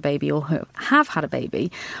having a baby or who have had a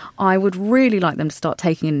baby, I would really like them to start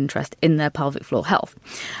taking an interest in their pelvic floor health.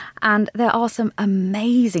 And there are some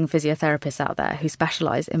amazing physiotherapists out there who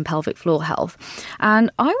specialise in pelvic floor health.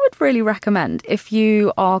 And I would really recommend, if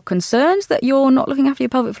you are concerned that you're not looking after your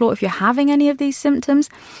pelvic floor, if you're having any of these symptoms,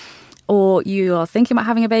 or you are thinking about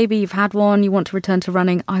having a baby, you've had one, you want to return to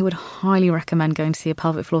running, I would highly recommend going to see a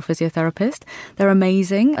pelvic floor physiotherapist. They're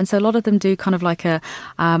amazing. And so a lot of them do kind of like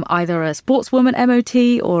either a sportswoman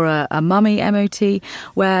MOT or a mummy MOT,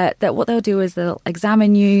 where what they'll do is they'll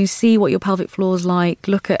examine you, see what your pelvic floor is like,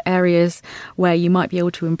 look at areas where you might be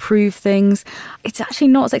able to improve things. It's actually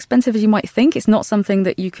not as expensive as you might think. It's not something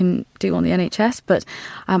that you can do on the NHS, but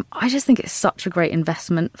I just think it's such a great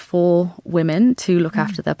investment for women to look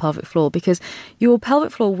after their pelvic floor, because your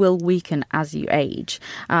pelvic floor will weaken as you age.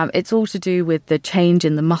 It's all to do with the change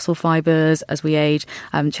in the muscle fibres as we age,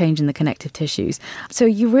 change in the connective tissues. So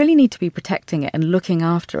you really need to be protecting it and looking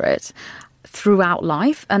after it throughout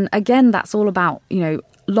life. And again, that's all about,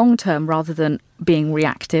 long term rather than being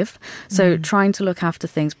reactive. So trying to look after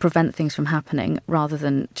things, prevent things from happening rather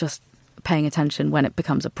than just paying attention when it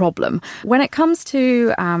becomes a problem. When it comes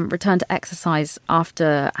to return to exercise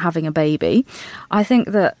after having a baby, I think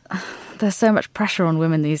that there's so much pressure on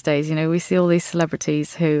women these days. We see all these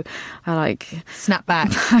celebrities who are like snap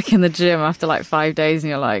back in the gym after 5 days, and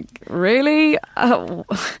you're like, really? Or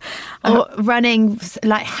running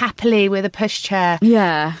happily with a pushchair.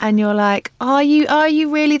 Yeah. And you're like, are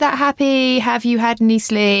you really that happy? Have you had any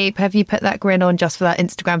sleep? Have you put that grin on just for that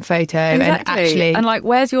Instagram photo? Exactly. And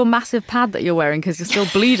where's your massive pad that you're wearing because you're still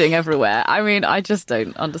bleeding everywhere? I mean, I just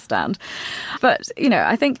don't understand. But,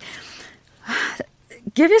 I think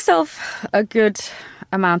give yourself a good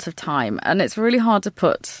amount of time, and it's really hard to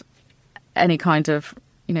put any kind of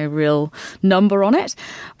real number on it.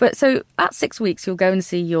 But so at 6 weeks, you'll go and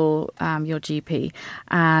see your GP,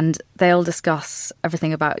 and they'll discuss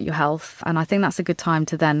everything about your health. And I think that's a good time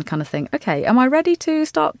to then kind of think, okay, am I ready to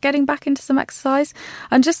start getting back into some exercise?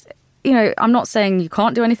 And just, I'm not saying you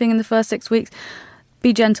can't do anything in the first 6 weeks.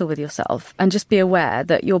 be gentle with yourself and just be aware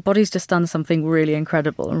that your body's just done something really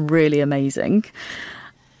incredible and really amazing.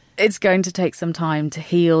 It's going to take some time to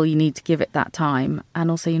heal. You need to give it that time.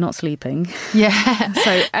 And also, you're not sleeping. Yeah.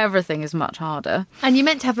 So everything is much harder. And you're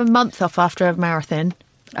meant to have a month off after a marathon.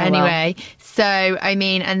 Anyway, well. So, I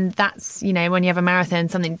mean, and that's, when you have a marathon,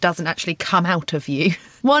 something doesn't actually come out of you.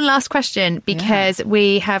 One last question, because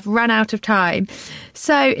we have run out of time.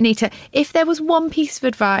 So, Anita, if there was one piece of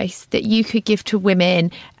advice that you could give to women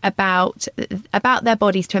about their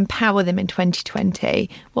bodies to empower them in 2020,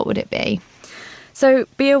 what would it be? So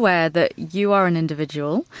be aware that you are an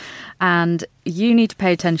individual and you need to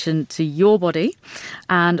pay attention to your body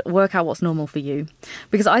and work out what's normal for you.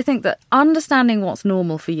 Because I think that understanding what's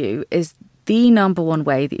normal for you is the number one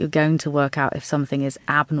way that you're going to work out if something is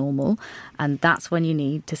abnormal. And that's when you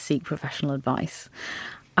need to seek professional advice.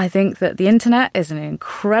 I think that the internet is an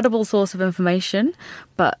incredible source of information,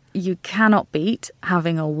 but you cannot beat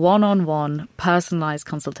having a one-on-one personalised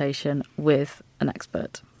consultation with an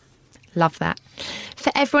expert. Love that.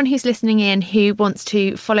 For everyone who's listening in who wants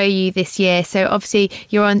to follow you this year, so obviously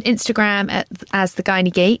you're on Instagram as The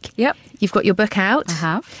Gynae Geek. Yep. You've got your book out. I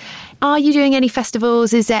have. Are you doing any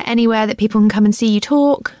festivals? Is there anywhere that people can come and see you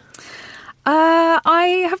talk?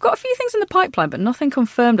 I have got a few things in the pipeline, but nothing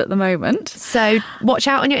confirmed at the moment. So watch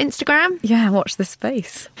out on your Instagram. Yeah, watch this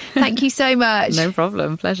space. Thank you so much. No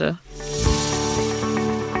problem. Pleasure.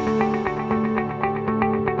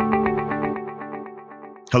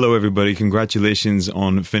 Hello, everybody. Congratulations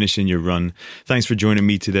on finishing your run. Thanks for joining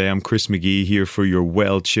me today. I'm Chris McGee here for your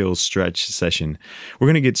Well Chill stretch session. We're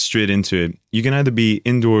going to get straight into it. You can either be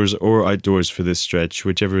indoors or outdoors for this stretch,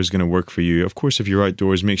 whichever is going to work for you. Of course, if you're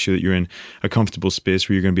outdoors, make sure that you're in a comfortable space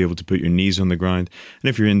where you're going to be able to put your knees on the ground. And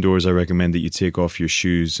if you're indoors, I recommend that you take off your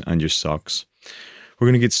shoes and your socks. We're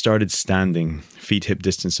going to get started standing, feet hip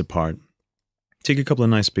distance apart. Take a couple of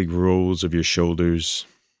nice big rolls of your shoulders.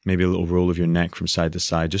 Maybe a little roll of your neck from side to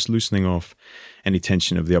side, just loosening off any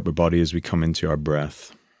tension of the upper body as we come into our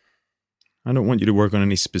breath. I don't want you to work on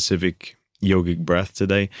any specific yogic breath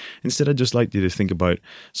today. Instead, I'd just like you to think about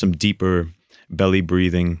some deeper belly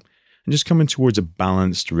breathing and just coming towards a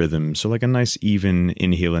balanced rhythm. So like a nice even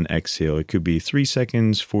inhale and exhale. It could be 3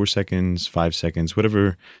 seconds, 4 seconds, 5 seconds,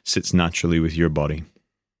 whatever sits naturally with your body.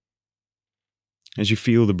 As you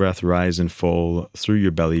feel the breath rise and fall through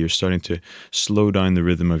your belly, you're starting to slow down the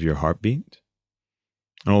rhythm of your heartbeat.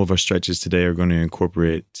 And all of our stretches today are going to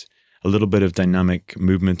incorporate a little bit of dynamic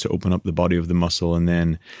movement to open up the body of the muscle and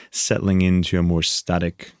then settling into a more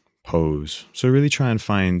static pose. So really try and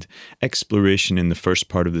find exploration in the first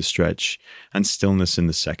part of the stretch and stillness in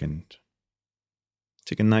the second.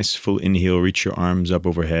 Take a nice full inhale, reach your arms up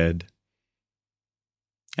overhead.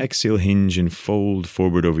 Exhale, hinge and fold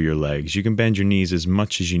forward over your legs. You can bend your knees as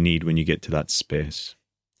much as you need when you get to that space.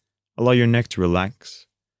 Allow your neck to relax.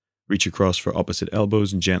 Reach across for opposite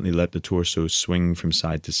elbows and gently let the torso swing from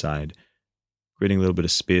side to side, creating a little bit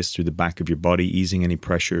of space through the back of your body, easing any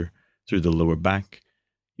pressure through the lower back.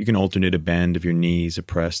 You can alternate a bend of your knees, a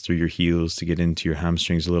press through your heels to get into your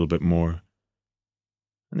hamstrings a little bit more.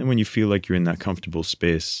 And then when you feel like you're in that comfortable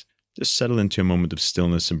space, just settle into a moment of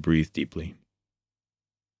stillness and breathe deeply.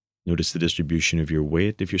 Notice the distribution of your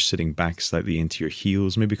weight. If you're sitting back slightly into your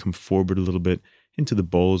heels, maybe come forward a little bit into the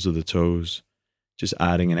balls of the toes, just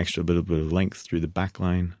adding an extra little bit of length through the back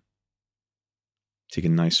line. Take a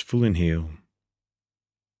nice full inhale.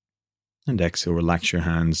 And exhale, relax your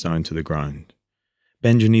hands down to the ground.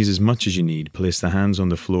 Bend your knees as much as you need. Place the hands on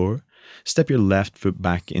the floor. Step your left foot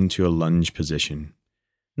back into a lunge position.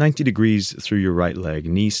 90 degrees through your right leg,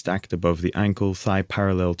 knee stacked above the ankle, thigh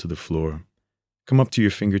parallel to the floor. Come up to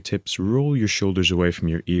your fingertips, roll your shoulders away from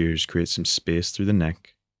your ears, create some space through the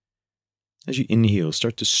neck. As you inhale,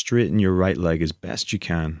 start to straighten your right leg as best you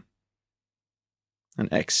can.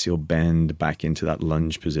 And exhale, bend back into that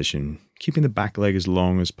lunge position, keeping the back leg as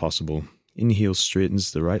long as possible. Inhale,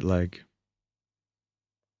 straightens the right leg.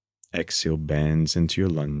 Exhale, bends into your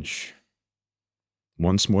lunge.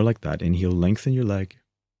 Once more like that. Inhale, lengthen your leg.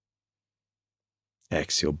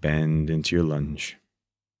 Exhale, bend into your lunge.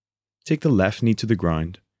 Take the left knee to the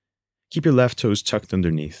ground. Keep your left toes tucked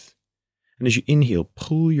underneath. And as you inhale,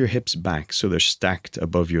 pull your hips back so they're stacked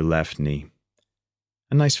above your left knee.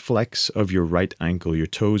 A nice flex of your right ankle. Your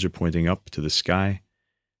toes are pointing up to the sky.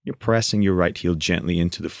 You're pressing your right heel gently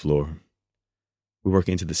into the floor. We work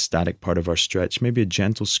into the static part of our stretch, maybe a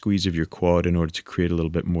gentle squeeze of your quad in order to create a little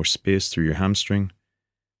bit more space through your hamstring.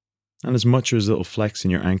 And as much or as little flex in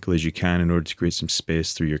your ankle as you can in order to create some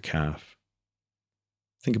space through your calf.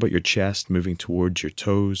 Think about your chest moving towards your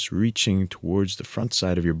toes, reaching towards the front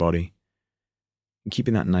side of your body. And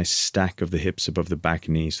keeping that nice stack of the hips above the back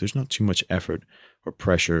knee so there's not too much effort or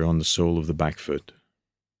pressure on the sole of the back foot.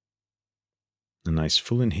 A nice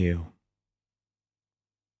full inhale.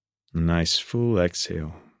 A nice full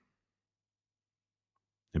exhale.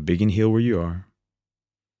 A big inhale where you are.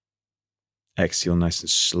 Exhale nice and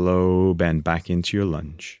slow, bend back into your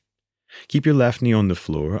lunge. Keep your left knee on the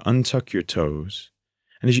floor, untuck your toes,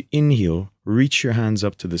 and as you inhale, reach your hands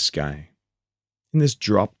up to the sky. In this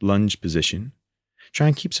dropped lunge position, try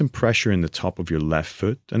and keep some pressure in the top of your left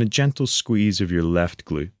foot and a gentle squeeze of your left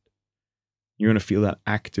glute. You're going to feel that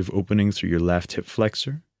active opening through your left hip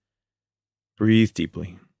flexor. Breathe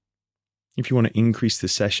deeply. If you want to increase the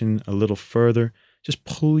session a little further, just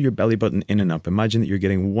pull your belly button in and up. Imagine that you're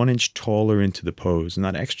getting 1 inch taller into the pose, and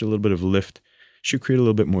that extra little bit of lift should create a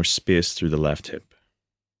little bit more space through the left hip.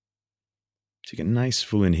 Take a nice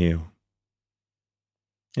full inhale.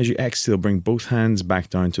 As you exhale, bring both hands back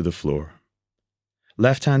down to the floor.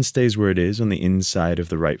 Left hand stays where it is on the inside of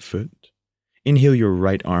the right foot. Inhale, your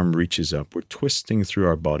right arm reaches up. We're twisting through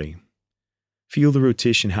our body. Feel the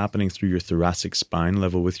rotation happening through your thoracic spine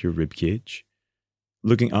level with your rib cage,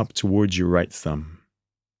 looking up towards your right thumb.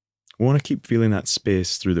 We want to keep feeling that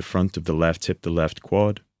space through the front of the left hip, the left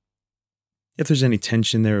quad. If there's any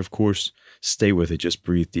tension there, of course, stay with it. Just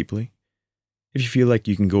breathe deeply. If you feel like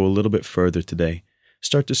you can go a little bit further today,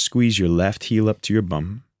 start to squeeze your left heel up to your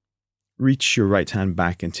bum. Reach your right hand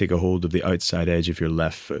back and take a hold of the outside edge of your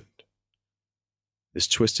left foot. This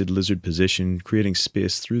twisted lizard position, creating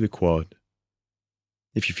space through the quad.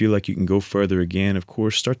 If you feel like you can go further again, of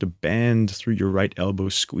course, start to bend through your right elbow,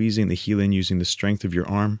 squeezing the heel in using the strength of your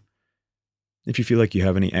arm. If you feel like you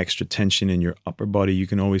have any extra tension in your upper body, you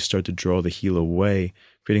can always start to draw the heel away,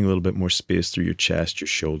 creating a little bit more space through your chest, your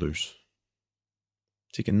shoulders.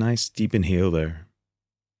 Take a nice deep inhale there.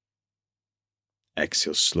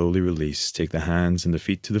 Exhale, slowly release. Take the hands and the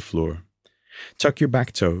feet to the floor. Tuck your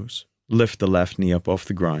back toes. Lift the left knee up off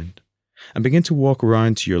the ground. And begin to walk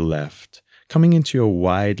around to your left, coming into a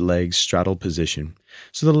wide leg straddle position.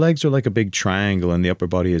 So the legs are like a big triangle and the upper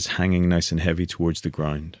body is hanging nice and heavy towards the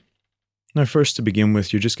ground. Now first, to begin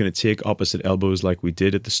with, you're just going to take opposite elbows like we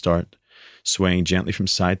did at the start, swaying gently from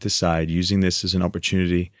side to side, using this as an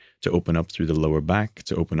opportunity to open up through the lower back,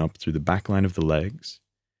 to open up through the back line of the legs.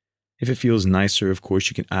 If it feels nicer, of course,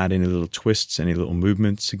 you can add any little twists, any little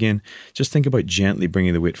movements. Again, just think about gently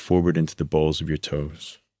bringing the weight forward into the balls of your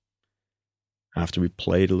toes. After we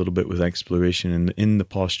played a little bit with exploration in the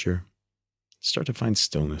posture, start to find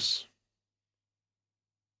stillness.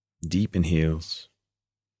 Deep inhales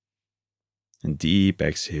and deep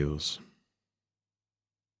exhales.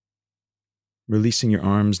 Releasing your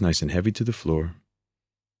arms nice and heavy to the floor.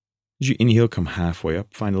 As you inhale, come halfway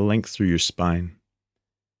up, find a length through your spine.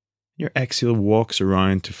 Your exhale walks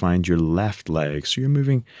around to find your left leg, so you're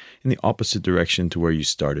moving in the opposite direction to where you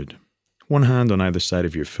started. One hand on either side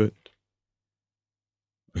of your foot.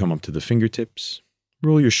 Come up to the fingertips.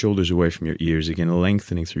 Roll your shoulders away from your ears, again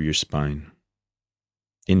lengthening through your spine.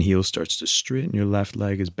 Inhale starts to straighten your left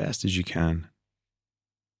leg as best as you can.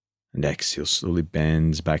 And exhale slowly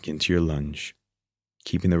bends back into your lunge.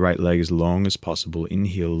 Keeping the right leg as long as possible,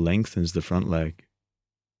 inhale lengthens the front leg.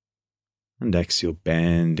 And exhale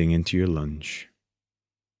bending into your lunge.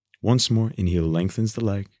 Once more, inhale lengthens the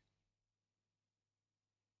leg.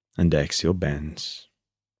 And exhale bends.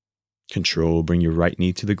 Control, bring your right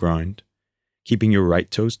knee to the ground, keeping your right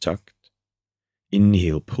toes tucked.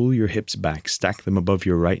 Inhale, pull your hips back, stack them above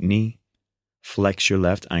your right knee. Flex your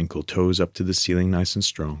left ankle, toes up to the ceiling nice and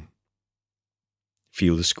strong.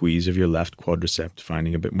 Feel the squeeze of your left quadricep,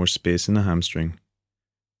 finding a bit more space in the hamstring.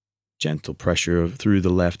 Gentle pressure through the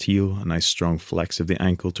left heel, a nice strong flex of the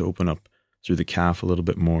ankle to open up through the calf a little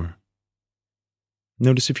bit more.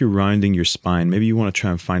 Notice if you're rounding your spine, maybe you want to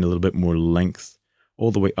try and find a little bit more length all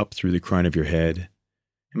the way up through the crown of your head,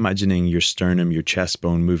 imagining your sternum, your chest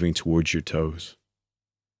bone moving towards your toes.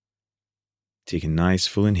 Take a nice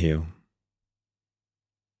full inhale.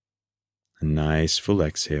 A nice full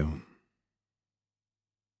exhale.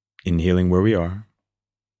 Inhaling where we are.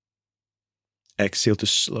 Exhale to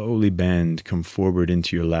slowly bend, come forward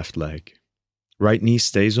into your left leg. Right knee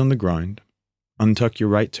stays on the ground. Untuck your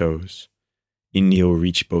right toes. Inhale,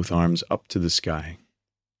 reach both arms up to the sky.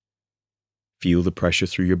 Feel the pressure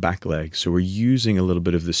through your back leg. So we're using a little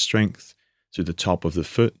bit of the strength through the top of the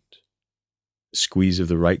foot, the squeeze of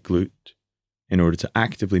the right glute, in order to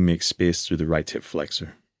actively make space through the right hip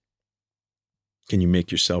flexor. Can you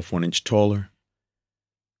make yourself 1 inch taller?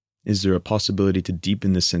 Is there a possibility to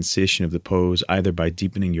deepen the sensation of the pose either by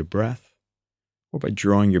deepening your breath or by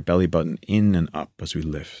drawing your belly button in and up as we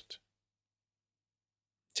lift?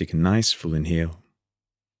 Take a nice full inhale.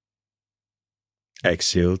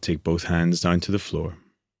 Exhale, take both hands down to the floor.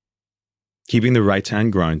 Keeping the right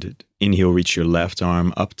hand grounded, inhale, reach your left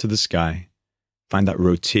arm up to the sky. Find that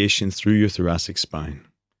rotation through your thoracic spine.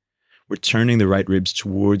 We're turning the right ribs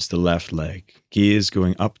towards the left leg, gaze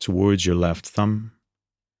going up towards your left thumb.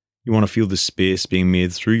 You want to feel the space being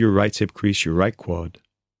made through your right hip crease, your right quad.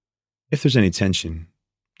 If there's any tension,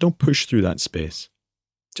 don't push through that space.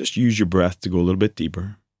 Just use your breath to go a little bit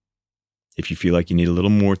deeper. If you feel like you need a little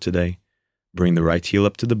more today, bring the right heel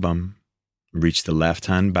up to the bum, reach the left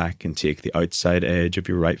hand back and take the outside edge of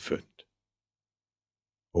your right foot.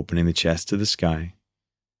 Opening the chest to the sky.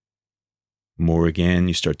 More again,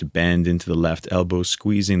 you start to bend into the left elbow,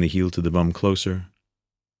 squeezing the heel to the bum closer.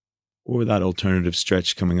 Or that alternative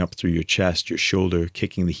stretch coming up through your chest, your shoulder,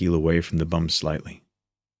 kicking the heel away from the bum slightly.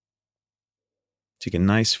 Take a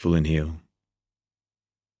nice full inhale.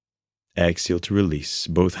 Exhale to release,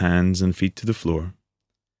 both hands and feet to the floor.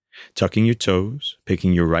 Tucking your toes,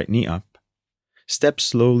 picking your right knee up. Step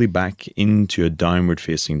slowly back into a downward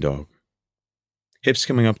facing dog. Hips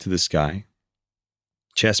coming up to the sky.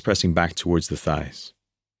 Chest pressing back towards the thighs.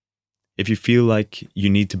 If you feel like you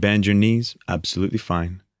need to bend your knees, absolutely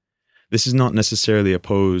fine. This is not necessarily a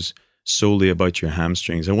pose solely about your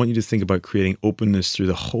hamstrings. I want you to think about creating openness through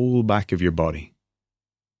the whole back of your body.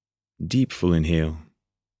 Deep full inhale.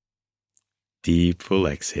 Deep full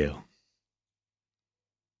exhale.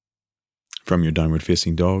 From your downward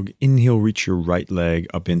facing dog, inhale, reach your right leg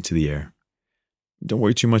up into the air. Don't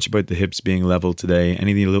worry too much about the hips being level today.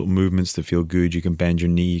 Any little movements that feel good, you can bend your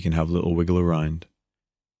knee, you can have a little wiggle around.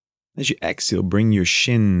 As you exhale, bring your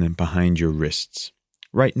shin behind your wrists.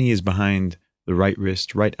 Right knee is behind the right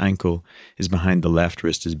wrist, right ankle is behind the left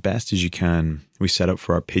wrist as best as you can. We set up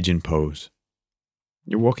for our pigeon pose.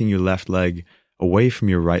 You're walking your left leg away from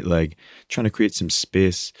your right leg, trying to create some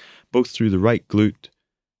space both through the right glute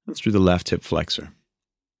and through the left hip flexor.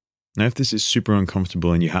 Now, if this is super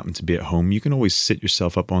uncomfortable and you happen to be at home, you can always sit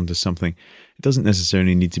yourself up onto something. It doesn't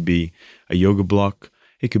necessarily need to be a yoga block.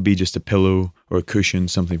 It could be just a pillow or a cushion,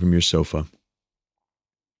 something from your sofa.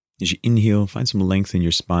 As you inhale, find some length in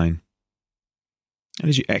your spine. And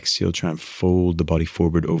as you exhale, try and fold the body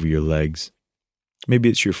forward over your legs. Maybe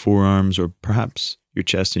it's your forearms or perhaps your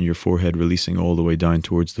chest and your forehead releasing all the way down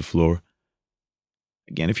towards the floor.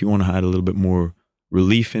 Again, if you want to add a little bit more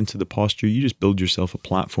relief into the posture, you just build yourself a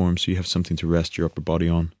platform so you have something to rest your upper body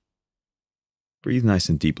on. Breathe nice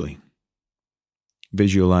and deeply.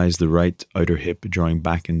 Visualize the right outer hip drawing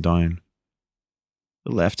back and down.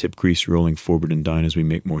 The left hip crease rolling forward and down as we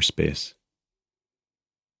make more space.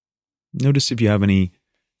 Notice if you have any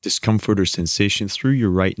discomfort or sensation through your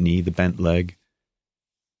right knee, the bent leg.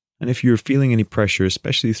 And if you're feeling any pressure,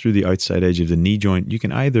 especially through the outside edge of the knee joint, you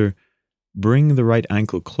can either bring the right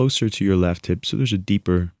ankle closer to your left hip so there's a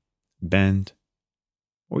deeper bend,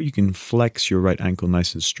 or you can flex your right ankle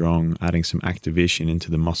nice and strong, adding some activation into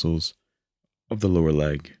the muscles of the lower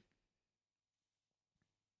leg.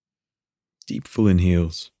 Deep full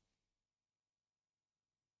inhales.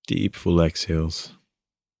 Deep full exhales.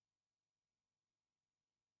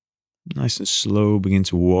 Nice and slow, begin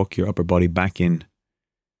to walk your upper body back in,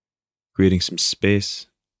 creating some space,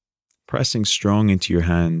 pressing strong into your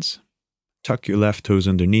hands. Tuck your left toes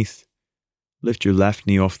underneath, lift your left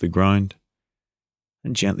knee off the ground,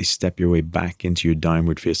 and gently step your way back into your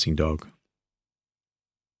downward facing dog.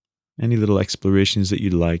 Any little explorations that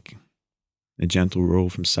you'd like, a gentle roll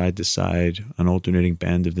from side to side, an alternating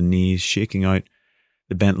bend of the knees, shaking out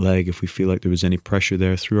the bent leg if we feel like there was any pressure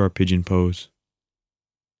there through our pigeon pose.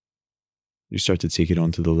 You start to take it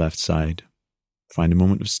onto the left side. Find a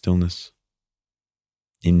moment of stillness.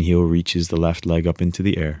 Inhale reaches the left leg up into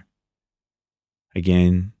the air.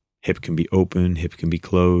 Again, hip can be open, hip can be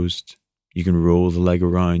closed. You can roll the leg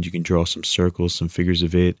around. You can draw some circles, some figures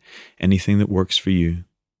of 8, anything that works for you.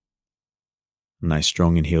 A nice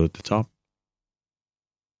strong inhale at the top.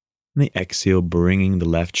 And the exhale, bringing the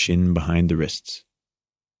left shin behind the wrists.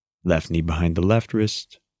 Left knee behind the left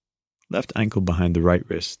wrist. Left ankle behind the right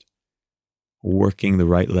wrist. Working the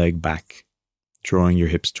right leg back, drawing your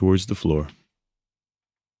hips towards the floor.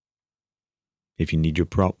 If you need your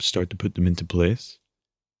props, start to put them into place.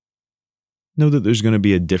 Know that there's going to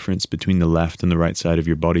be a difference between the left and the right side of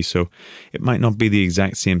your body, so it might not be the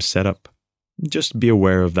exact same setup. Just be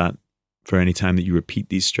aware of that for any time that you repeat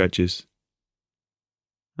these stretches.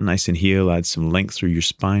 A nice inhale adds some length through your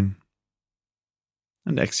spine.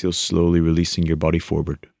 And exhale, slowly releasing your body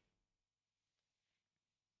forward.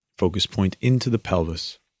 Focus point into the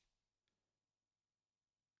pelvis.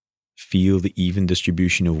 Feel the even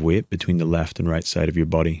distribution of weight between the left and right side of your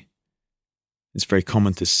body. It's very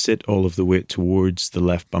common to sit all of the weight towards the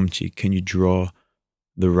left bum cheek. Can you draw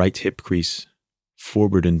the right hip crease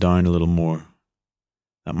forward and down a little more.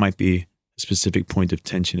 That might be a specific point of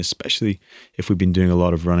tension, especially if we've been doing a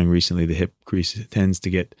lot of running recently. The hip crease tends to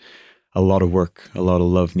get a lot of work, a lot of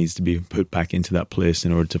love needs to be put back into that place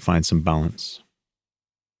in order to find some balance.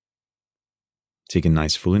 Take a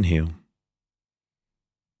nice full inhale.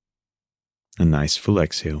 A nice full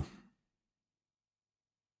exhale.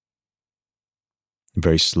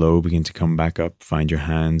 Very slow, begin to come back up. Find your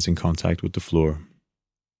hands in contact with the floor.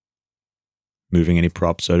 Moving any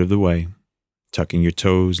props out of the way. Tucking your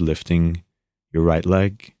toes, lifting your right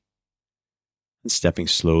leg. And stepping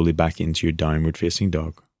slowly back into your downward facing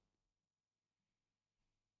dog.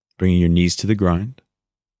 Bringing your knees to the ground.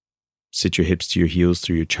 Sit your hips to your heels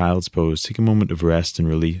through your child's pose. Take a moment of rest and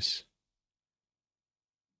release.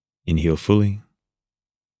 Inhale fully.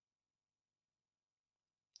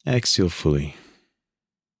 Exhale fully.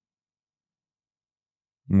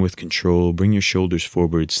 And with control, bring your shoulders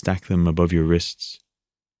forward, stack them above your wrists.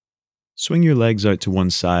 Swing your legs out to one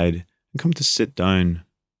side and come to sit down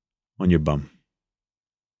on your bum.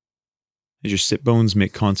 As your sit bones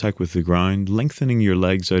make contact with the ground, lengthening your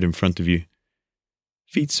legs out in front of you.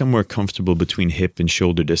 Feet somewhere comfortable between hip and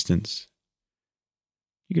shoulder distance.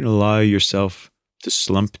 You can allow yourself to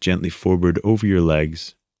slump gently forward over your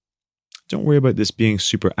legs. Don't worry about this being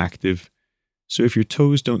super active. So if your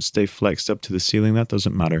toes don't stay flexed up to the ceiling, that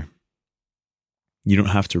doesn't matter. You don't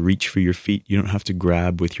have to reach for your feet. You don't have to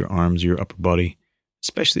grab with your arms or your upper body,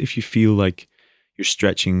 especially if you feel like you're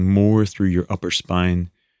stretching more through your upper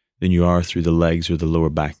spine than you are through the legs or the lower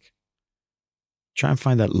back. Try and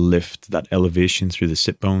find that lift, that elevation through the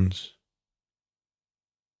sit bones.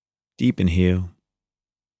 Deep inhale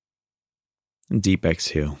and deep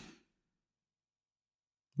exhale.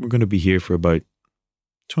 We're going to be here for about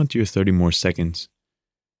 20 or 30 more seconds.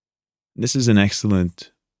 This is an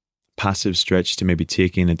excellent passive stretch to maybe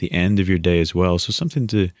take in at the end of your day as well. So something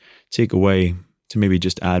to take away, to maybe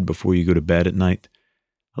just add before you go to bed at night.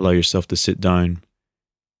 Allow yourself to sit down.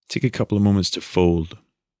 Take a couple of moments to fold.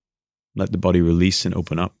 Let the body release and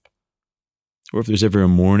open up. Or if there's ever a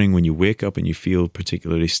morning when you wake up and you feel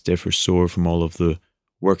particularly stiff or sore from all of the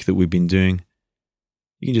work that we've been doing,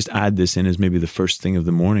 you can just add this in as maybe the first thing of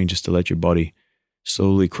the morning, just to let your body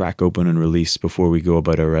slowly crack open and release before we go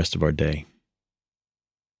about our rest of our day.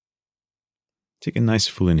 Take a nice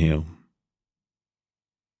full inhale.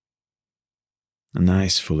 A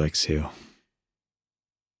nice full exhale.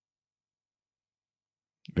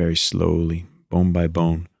 Very slowly, bone by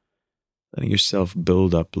bone, letting yourself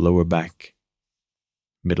build up lower back,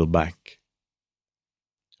 middle back,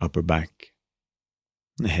 upper back,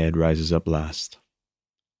 and the head rises up last.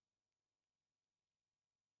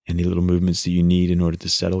 Any little movements that you need in order to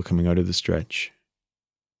settle coming out of the stretch.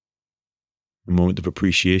 A moment of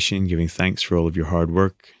appreciation, giving thanks for all of your hard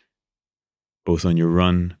work, both on your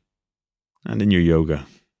run and in your yoga.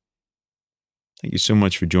 Thank you so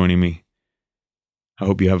much for joining me. I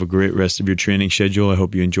hope you have a great rest of your training schedule. I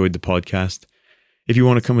hope you enjoyed the podcast. If you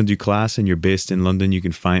want to come and do class and you're based in London, you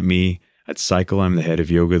can find me at Cycle. I'm the head of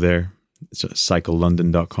yoga there. It's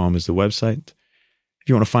cyclelondon.com is the website. If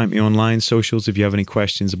you want to find me online, socials, if you have any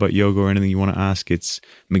questions about yoga or anything you want to ask, it's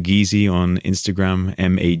Mageesy on Instagram,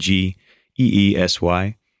 Mageesy.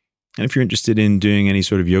 And if you're interested in doing any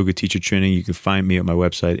sort of yoga teacher training, you can find me at my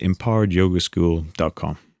website,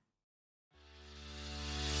 empoweredyogaschool.com.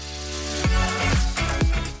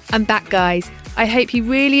 I'm back, guys. I hope you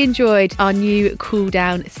really enjoyed our new cool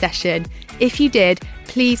down session. If you did,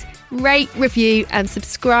 please rate, review, and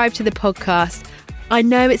subscribe to the podcast. I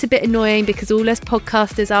know it's a bit annoying because all us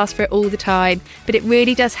podcasters ask for it all the time, but it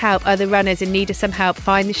really does help other runners in need of some help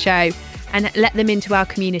find the show and let them into our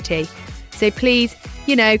community. So please,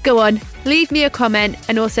 go on, leave me a comment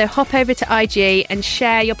and also hop over to IG and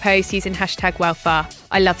share your posts using #WellFar.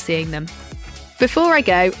 I love seeing them. Before I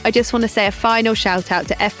go, I just want to say a final shout out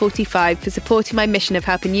to F45 for supporting my mission of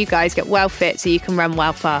helping you guys get well fit so you can run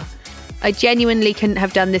well far. I genuinely couldn't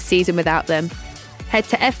have done this season without them. Head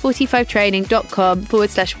to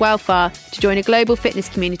f45training.com/wellfar to join a global fitness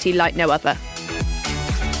community like no other.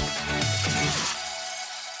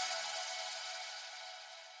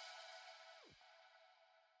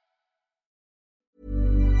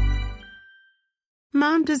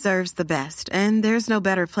 Mom deserves the best, and there's no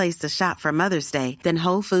better place to shop for Mother's Day than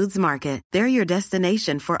Whole Foods Market. They're your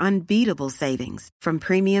destination for unbeatable savings, from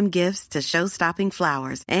premium gifts to show-stopping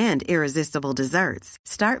flowers and irresistible desserts.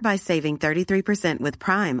 Start by saving 33% with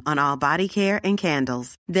Prime on all body care and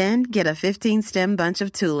candles. Then get a 15-stem bunch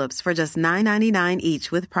of tulips for just $9.99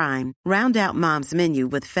 each with Prime. Round out Mom's menu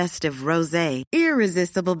with festive rosé,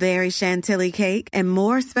 irresistible berry chantilly cake, and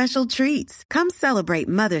more special treats. Come celebrate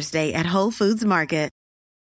Mother's Day at Whole Foods Market.